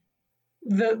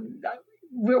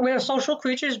social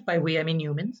creatures. By we, I mean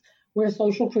humans. We're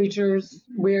social creatures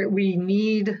where we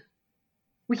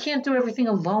can't do everything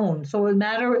alone. So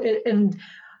and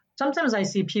sometimes I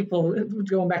see people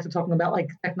going back to talking about like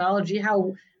technology,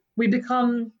 how we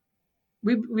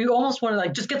almost want to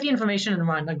like just get the information and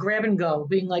run, like grab and go,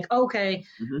 being like, okay,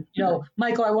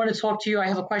 Michael, I want to talk to you. I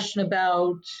have a question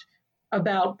about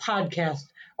podcast.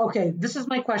 Okay, this is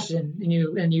my question,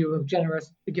 and you were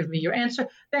generous to give me your answer.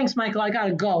 Thanks, Michael. I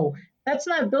gotta go. That's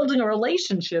not building a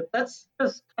relationship. That's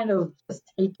just kind of just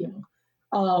taking.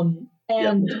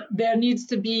 There needs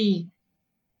to be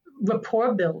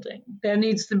rapport building. There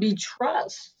needs to be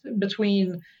trust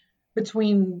between as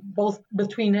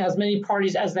many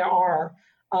parties as there are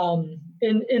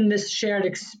in this shared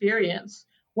experience.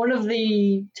 One of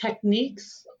the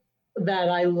techniques that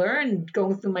I learned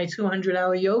going through my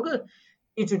 200-hour yoga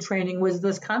teacher training was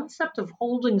this concept of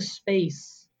holding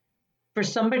space for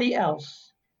somebody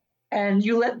else, and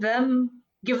you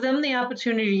give them the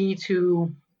opportunity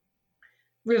to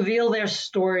reveal their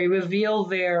story, reveal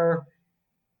their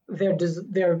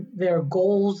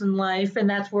goals in life. And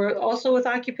that's where also with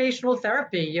occupational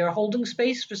therapy, you're holding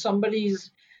space for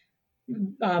somebody's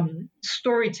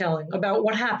storytelling about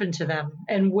what happened to them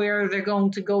and where they're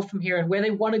going to go from here and where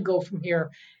they want to go from here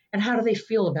and how do they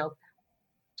feel about that.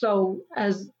 So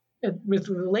with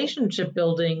relationship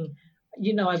building,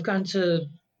 I've gone to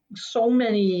so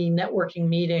many networking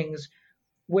meetings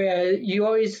where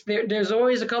there's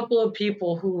always a couple of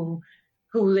people who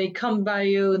they come by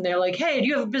you and they're like, hey, do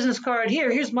you have a business card?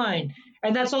 Here's mine.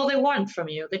 And that's all they want from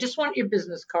you. They just want your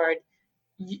business card,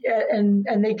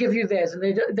 and they give you theirs, and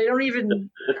they don't even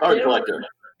the card collector.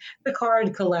 The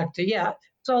card collector, yeah.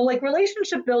 So like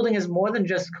relationship building is more than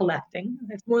just collecting.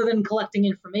 It's more than collecting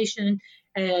information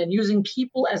and using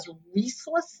people as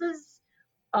resources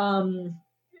in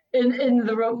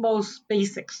the most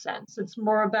basic sense. It's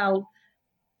more about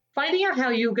finding out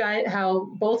how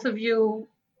both of you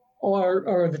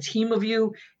or the team of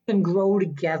you can grow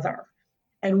together,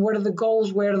 and what are the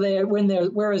goals, where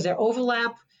is there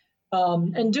overlap,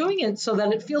 and doing it so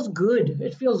that it feels good.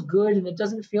 It feels good, and it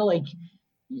doesn't feel like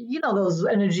those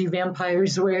energy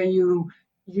vampires where you're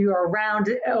around,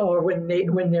 or when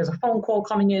there's a phone call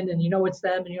coming in and it's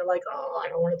them and you're like, oh, I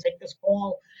don't want to take this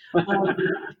call. I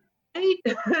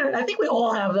think we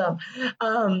all have them.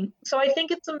 So I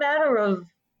think it's a matter of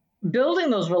building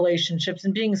those relationships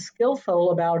and being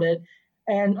skillful about it,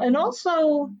 and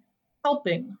also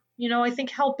helping. I think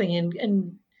helping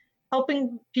and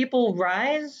helping people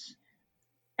rise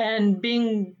and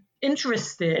being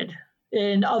interested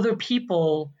in other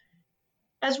people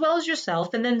as well as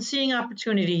yourself, and then seeing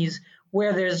opportunities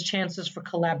where there's chances for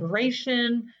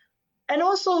collaboration. And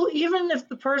also, even if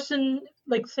the person,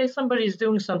 like say somebody's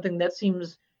doing something that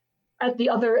seems at the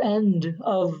other end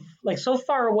of like so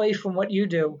far away from what you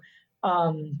do,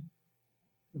 um,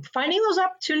 finding those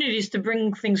opportunities to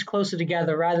bring things closer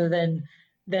together rather than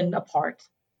apart.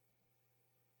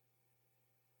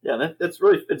 Yeah,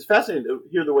 it's fascinating to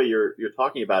hear the way you're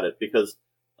talking about it because,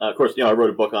 of course, I wrote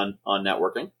a book on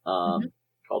networking Mm-hmm.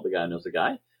 called The Guy Who Knows the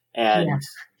Guy, Yeah.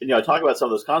 and I talk about some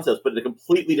of those concepts, but in a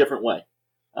completely different way.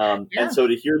 And Yeah. so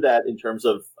to hear that in terms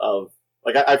of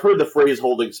like I've heard the phrase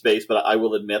holding space, but I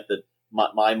will admit that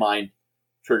my mind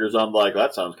triggers on like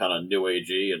that sounds kind of new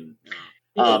agey and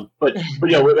but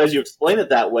as you explain it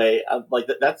that way, like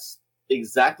that's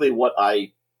exactly what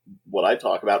I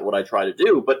talk about, what I try to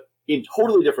do, but in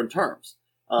totally different terms.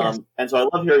 Yes. And so I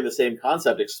love hearing the same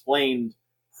concept explained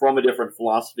from a different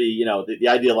philosophy. The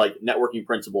idea like networking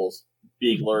principles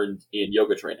being learned in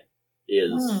yoga training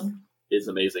is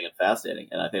amazing and fascinating,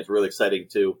 and I think it's really exciting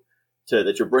to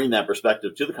that you're bringing that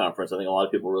perspective to the conference. I think a lot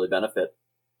of people really benefit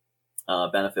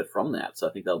from that. So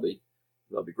I think that'll be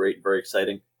great, very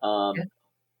exciting to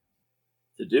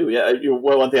do. Yeah,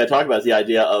 one thing I talk about is the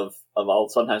idea of I'll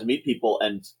sometimes meet people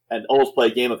and almost play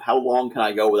a game of how long can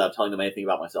I go without telling them anything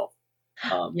about myself.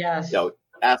 Yes.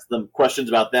 Ask them questions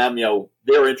about them,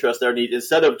 their interests, their needs,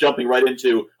 instead of jumping right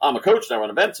into I'm a coach and I run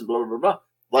events and blah blah blah blah.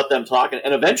 Let them talk,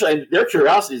 and eventually their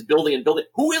curiosity is building and building.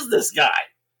 Who is this guy?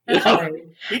 Right.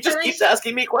 He just keeps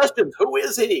asking me questions. Who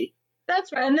is he?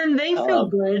 That's right. And then they feel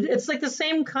good. It's like the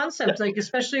same concept, like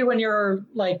especially when you're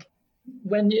like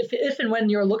if and when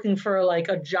you're looking for like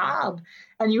a job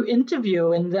and you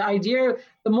interview, and the idea,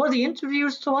 the more the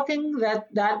interviewer's talking,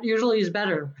 that usually is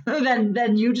better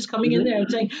than you just coming in there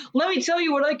and saying, let me tell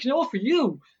you what I can offer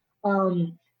you. But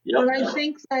I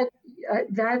think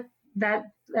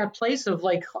that place of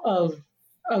like of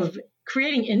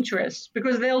creating interest,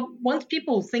 because once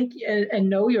people think and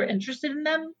know you're interested in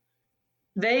them,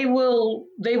 they will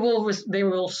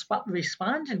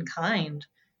respond in kind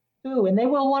too, and they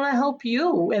will want to help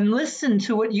you and listen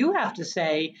to what you have to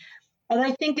say. And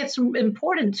I think it's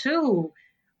important too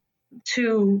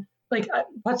to like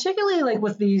particularly like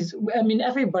with these. I mean,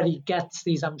 everybody gets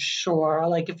these, I'm sure.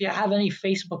 Like if you have any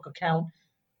Facebook account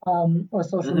or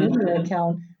social media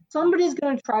account, somebody's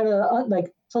going to try to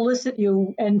like solicit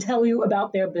you and tell you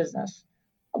about their business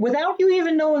without you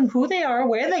even knowing who they are,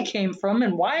 where they came from,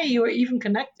 and why you are even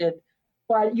connected.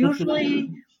 But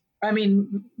usually, I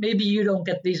mean, maybe you don't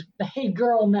get these "Hey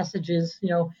girl" messages.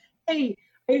 Hey,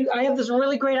 I have this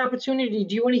really great opportunity.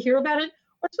 Do you want to hear about it?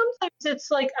 Or sometimes it's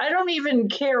like, I don't even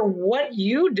care what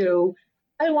you do.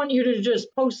 I want you to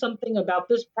just post something about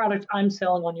this product I'm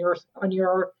selling on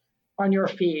your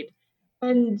feed.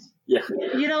 And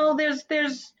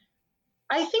there's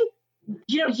I think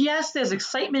yes, there's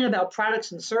excitement about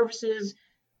products and services,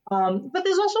 but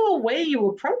there's also a way you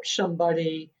approach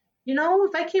somebody.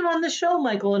 If I came on the show,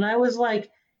 Michael, and I was like,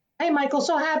 "Hey, Michael,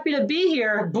 so happy to be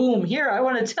here. Boom, here, I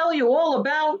want to tell you all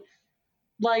about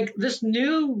like this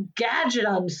new gadget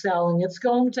I'm selling. It's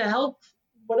going to help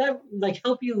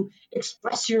you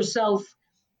express yourself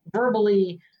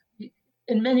verbally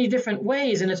in many different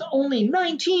ways, and it's only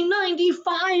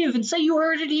 1995, and say you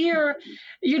heard it here,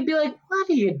 you'd be like, what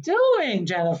are you doing,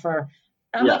 Jennifer?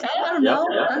 I'm like, I don't know.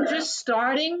 I'm just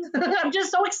starting. I'm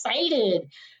just so excited.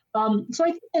 So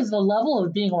I think there's a level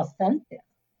of being authentic.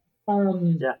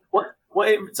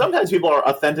 Sometimes people are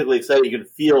authentically excited. You can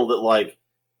feel that, like,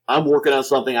 I'm working on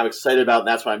something I'm excited about, and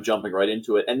that's why I'm jumping right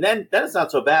into it. And then it's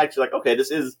not so bad. You're like, okay,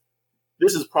 this is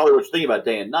probably what you're thinking about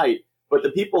day and night. But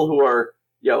the people who are,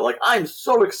 like, I'm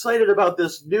so excited about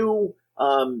this new,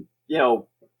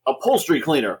 upholstery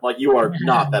cleaner. Like, you are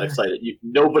not that excited.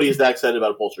 Nobody is that excited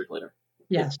about upholstery cleaner.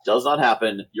 Yes. It does not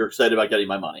happen. You're excited about getting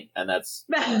my money, and that's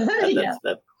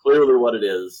clearly what it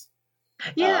is.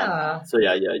 Yeah.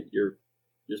 You're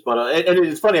spot on. And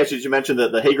it's funny actually, as you mentioned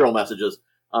the Hey Girl messages.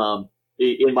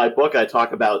 In my book, I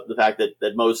talk about the fact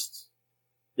that most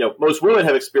women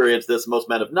have experienced this, most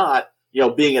men have not.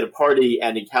 Being at a party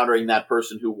and encountering that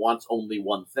person who wants only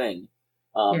one thing.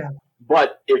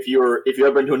 But if you've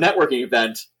ever been to a networking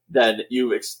event, then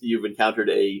you've encountered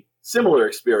a similar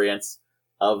experience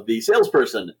of the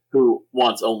salesperson who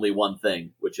wants only one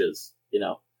thing, which is,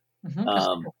 I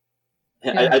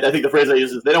think the phrase I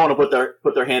use is they don't want to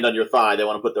put their hand on your thigh, they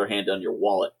want to put their hand on your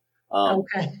wallet.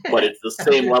 But it's the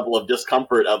same level of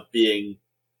discomfort of being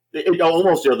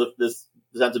almost this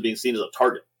sense of being seen as a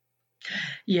target.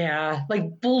 Yeah,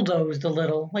 like bulldozed a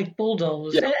little, like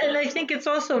bulldozed. Yeah. And I think it's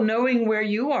also knowing where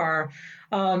you are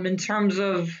in terms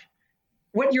of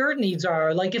what your needs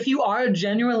are. Like if you are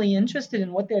genuinely interested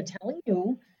in what they're telling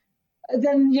you,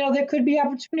 then there could be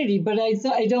opportunity. But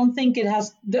I don't think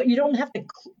you don't have to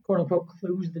quote unquote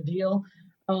close the deal.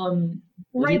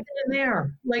 right then and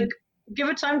there. Like, give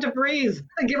it time to breathe.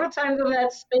 Give it time to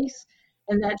that space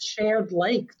and that shared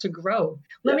like to grow.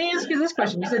 Let me ask you this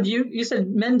question. You said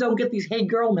men don't get these "Hey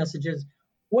girl" messages.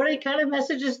 What kind of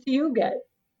messages do you get?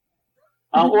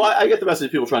 Well, I get the message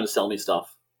of people trying to sell me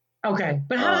stuff. Okay,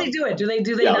 but how do they do it? Do they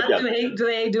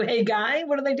do "Hey guy"?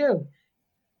 What do they do?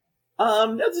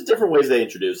 There's different ways they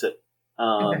introduce it.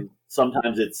 Okay.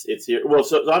 Sometimes it's here. Well,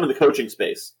 so I'm in the coaching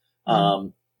space.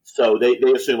 So they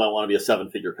assume I want to be a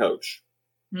 7-figure coach.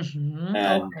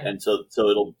 And so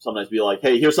it'll sometimes be like,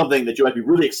 hey, here's something that you might be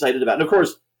really excited about. And of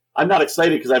course, I'm not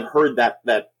excited because I've heard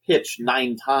that pitch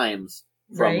 9 times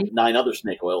from 9 other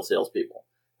snake oil salespeople.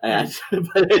 And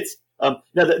but it's now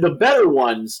the better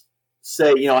ones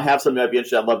say, I have something I'd be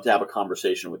interested. I'd love to have a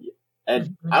conversation with you,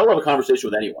 and I will have a conversation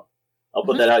with anyone. I'll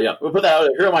put that out. Yeah, we'll put that out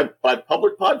here on my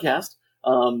public podcast.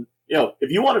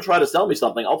 If you want to try to sell me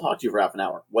something, I'll talk to you for half an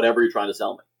hour, whatever you're trying to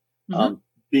sell me.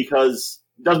 Because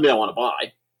it doesn't mean I want to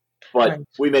buy, but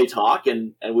we may talk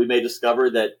and we may discover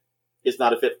that it's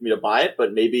not a fit for me to buy it,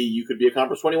 but maybe you could be a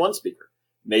Conference 21 speaker.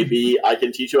 Maybe I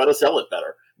can teach you how to sell it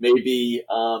better. Maybe,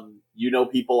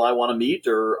 people I want to meet,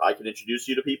 or I can introduce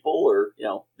you to people, or,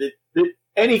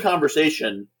 any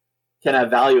conversation can have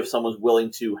value if someone's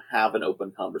willing to have an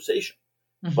open conversation.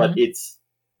 But it's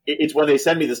when they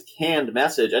send me this canned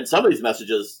message, and some of these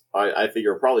messages I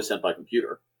figure are probably sent by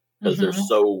computer because they're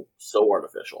so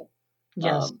artificial.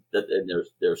 Yes.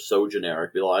 They're so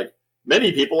generic. Be like,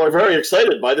 many people are very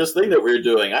excited by this thing that we're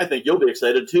doing. I think you'll be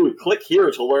excited too. Click here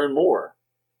to learn more.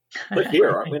 Click here.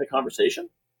 Aren't we in a conversation?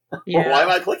 Yeah. Why am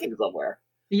I clicking somewhere?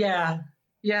 Yeah.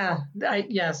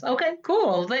 Yes. Okay,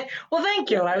 cool. Well,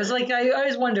 thank you. I was like, I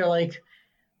always wonder, like,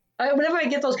 whenever I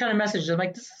get those kind of messages, I'm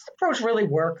like, does this approach really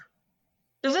work?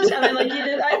 Does this? And then, like, you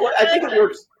did. I think it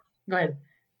works. Go ahead.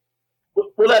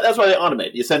 Well, that's why they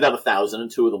automate. You send out 1,000,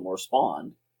 and 2 of them will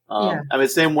respond. I mean,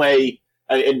 same way,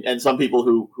 and some people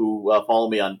who follow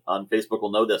me on Facebook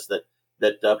will know this,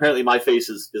 that apparently my face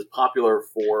is popular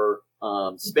for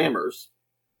spammers.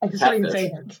 I just saw you say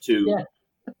that. To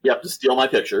steal my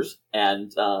pictures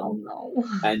and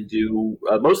and do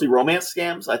mostly romance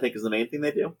scams. I think is the main thing they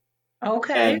do.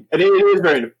 Okay, and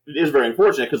it is very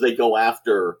unfortunate because they go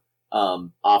after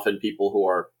often people who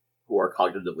are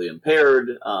cognitively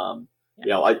impaired,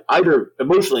 either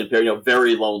emotionally impaired,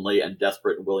 very lonely and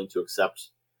desperate and willing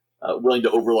to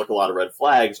overlook a lot of red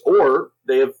flags, or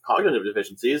they have cognitive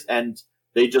deficiencies and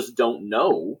they just don't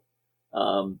know.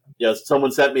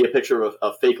 Someone sent me a picture of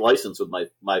a fake license with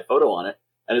my photo on it,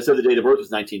 and it said the date of birth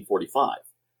was 1945.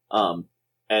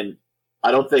 And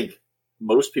I don't think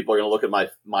most people are going to look at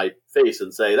my face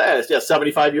and say, that's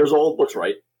 75 years old, looks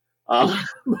right.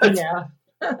 But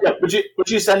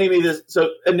she's sending me this. So,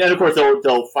 and then of course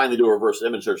they'll finally do a reverse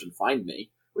image search and find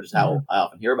me, which is how I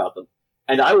often hear about them.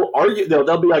 And I will argue,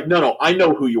 they'll be like, no, I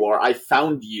know who you are. I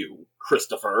found you,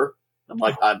 Christopher. I'm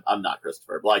like, I'm not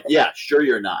Christopher. But like, yeah, sure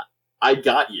you're not. I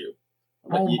got you.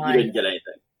 I'm like, you didn't get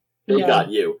anything. They got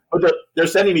you. But they're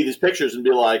sending me these pictures and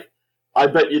be like, I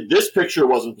bet you this picture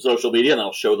wasn't for social media, and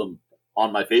I'll show them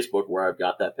on my Facebook where I've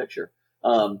got that picture.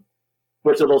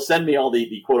 But so they'll send me all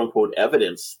the quote unquote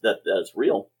evidence that's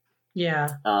real. Yeah.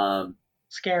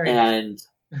 Scary.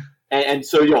 And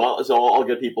so so I'll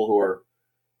get people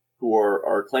who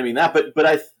are claiming that, but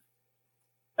I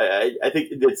think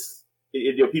it's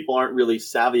people aren't really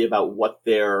savvy about what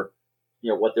they're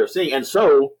seeing, and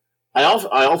so I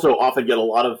also often get a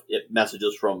lot of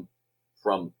messages from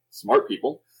smart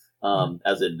people,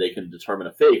 as in they can determine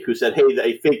a fake, who said, hey,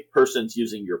 a fake person's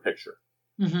using your picture.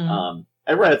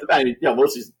 And right at the back,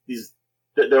 most of these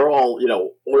they're all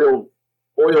oil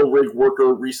rig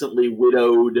worker, recently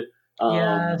widowed.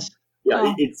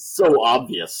 It's so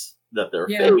obvious that they're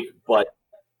fake, but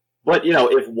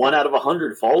if 1 out of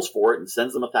 100 falls for it and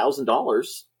sends them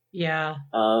 $1,000,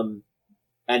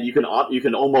 and you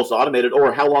can almost automate it.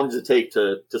 Or how long does it take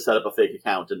to set up a fake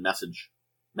account and message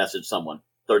someone?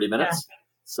 30 minutes.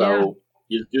 So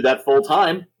you do that full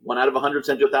time. 1 out of 100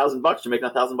 sends you $1,000. You're making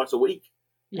 $1,000 a week.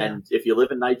 And if you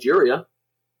live in Nigeria,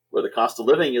 where the cost of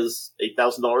living is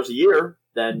 $8,000 a year,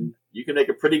 then you can make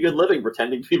a pretty good living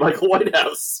pretending to be Michael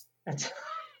Whitehouse.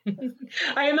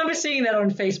 I remember seeing that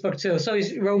on Facebook too. So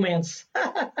he's romance.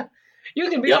 You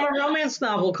can be on a romance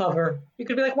novel cover. You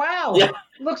could be like, wow,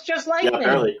 looks just like me.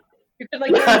 Apparently. You could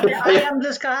like, I am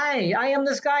this guy,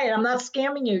 and I'm not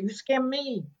scamming you. You scam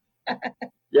me.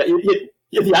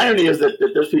 The irony is that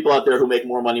there's people out there who make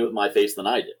more money with my face than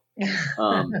I do.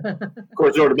 Of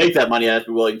course, in order to make that money, I have to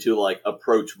be willing to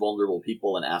approach vulnerable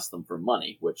people and ask them for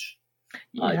money, which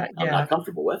I'm not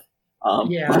comfortable with.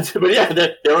 But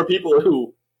there are people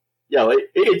who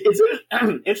it's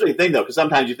an interesting thing though, because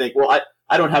sometimes you think, well,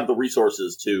 I don't have the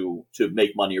resources to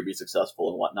make money or be successful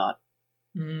and whatnot.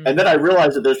 And then I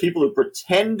realized that there's people who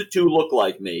pretend to look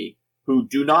like me, who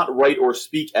do not write or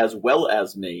speak as well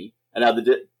as me, and have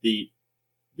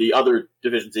the other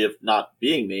deficiency of not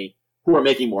being me, who are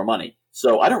making more money.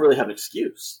 So I don't really have an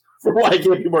excuse for why I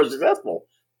can't be more successful,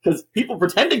 because people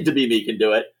pretending to be me can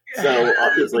do it. So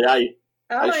obviously I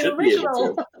should be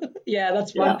able to. Yeah,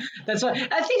 that's fun. Yeah. That's fun.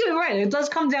 I think you're right. It does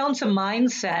come down to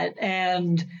mindset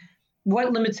and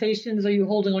what limitations are you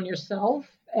holding on yourself.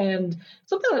 And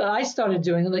something that I started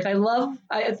doing, like for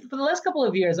the last couple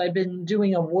of years, I've been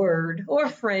doing a word or a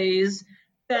phrase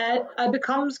that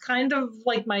becomes kind of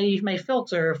like my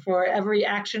filter for every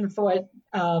action, thought,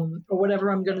 or whatever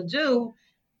I'm going to do,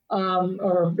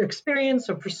 or experience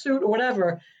or pursuit or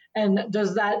whatever. And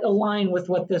does that align with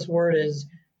what this word is?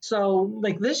 So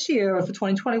like this year for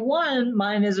 2021,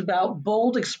 mine is about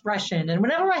bold expression. And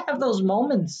whenever I have those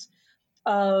moments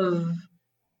of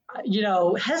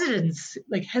hesitance,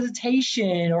 like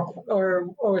hesitation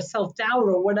or self-doubt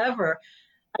or whatever,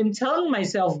 I'm telling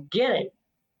myself, get it.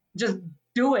 Just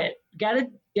do it. Get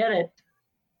it.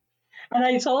 And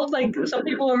I told like some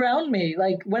people around me,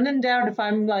 like when in doubt, if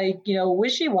I'm like,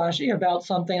 wishy-washy about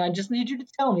something, I just need you to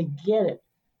tell me, get it.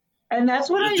 And that's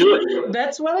what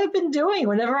I've been doing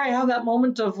whenever I have that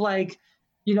moment of like,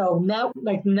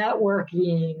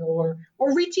 networking or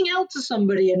reaching out to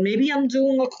somebody, and maybe I'm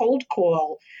doing a cold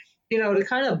call, to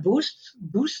kind of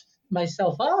boost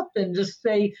myself up and just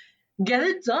say, get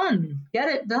it done, get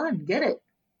it,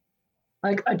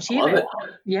 like achieve it.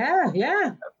 Yeah.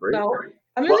 So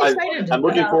I'm really excited. I'm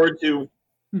looking forward to.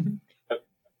 Mm-hmm.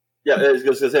 Yeah, I was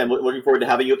going to say I'm looking forward to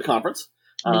having you at the conference,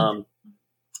 and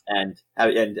I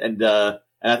think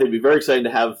it'd be very exciting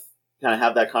to have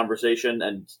that conversation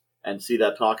and see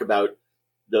that talk about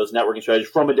those networking strategies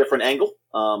from a different angle,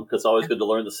 because it's always good to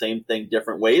learn the same thing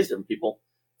different ways. Different people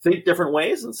think different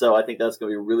ways, and so I think that's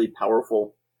going to be a really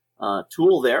powerful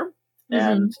tool there. Mm-hmm.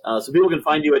 And so people can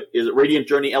find you at, is it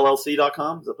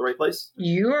radiantjourneyllc.com? Is that the right place?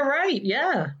 You are right,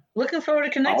 yeah. Looking forward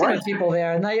to connecting with people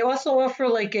there. And I also offer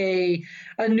like a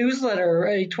newsletter,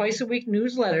 a twice-a-week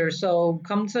newsletter. So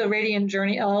come to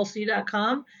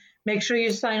radiantjourneyllc.com. Make sure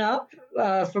you sign up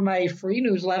for my free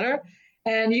newsletter.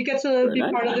 And you get to be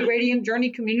part of the Radiant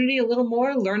Journey community a little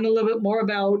more, learn a little bit more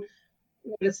about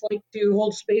what it's like to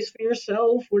hold space for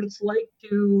yourself, what it's like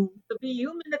to be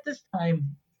human at this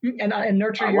time, and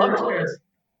nurture your experience.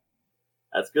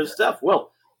 That's good stuff.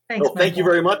 Well, thank you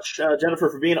very much, Jennifer,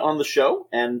 for being on the show,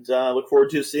 and look forward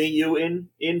to seeing you in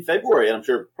February, and I'm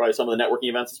sure probably some of the networking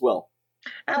events as well.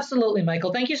 Absolutely,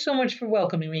 Michael. Thank you so much for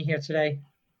welcoming me here today.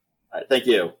 All right, thank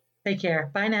you. Take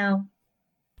care. Bye now.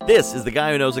 This is the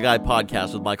Guy Who Knows a Guy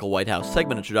podcast with Michael Whitehouse.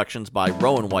 Segment introductions by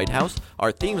Rowan Whitehouse.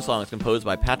 Our theme song is composed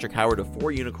by Patrick Howard of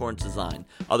Four Unicorns Design.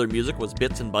 Other music was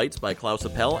Bits and Bytes by Klaus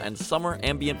Appel and Summer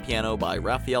Ambient Piano by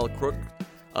Raphael Crook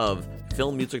of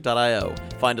filmmusic.io.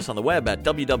 Find us on the web at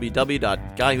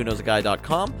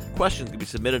www.guywhoknowsaguy.com. Questions can be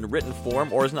submitted in written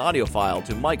form or as an audio file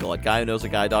to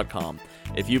michael@guywhoknowsaguy.com.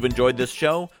 If you've enjoyed this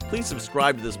show, please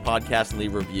subscribe to this podcast and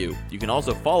leave a review. You can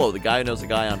also follow The Guy Who Knows a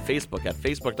Guy on Facebook at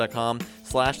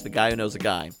facebook.com/The Guy Who Knows a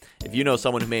Guy. If you know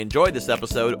someone who may enjoy this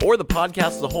episode or the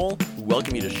podcast as a whole, we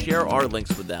welcome you to share our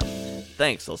links with them.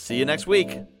 Thanks. I'll see you next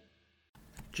week.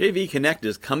 JV Connect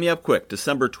is coming up quick,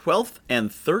 December 12th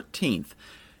and 13th.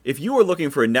 If you are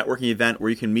looking for a networking event where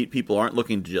you can meet people who aren't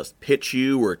looking to just pitch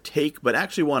you or take, but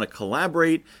actually want to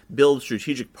collaborate, build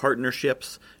strategic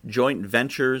partnerships, joint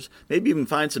ventures, maybe even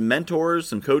find some mentors,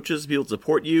 some coaches, people to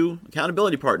support you,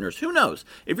 accountability partners, who knows?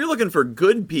 If you're looking for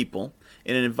good people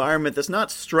in an environment that's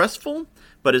not stressful,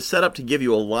 but is set up to give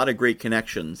you a lot of great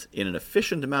connections in an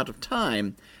efficient amount of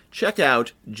time, check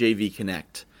out JV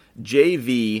Connect.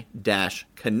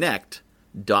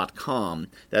 jv-connect.com.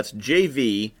 That's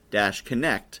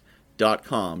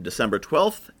jv-connect.com. December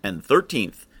 12th and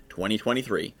 13th,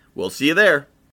 2023. We'll see you there.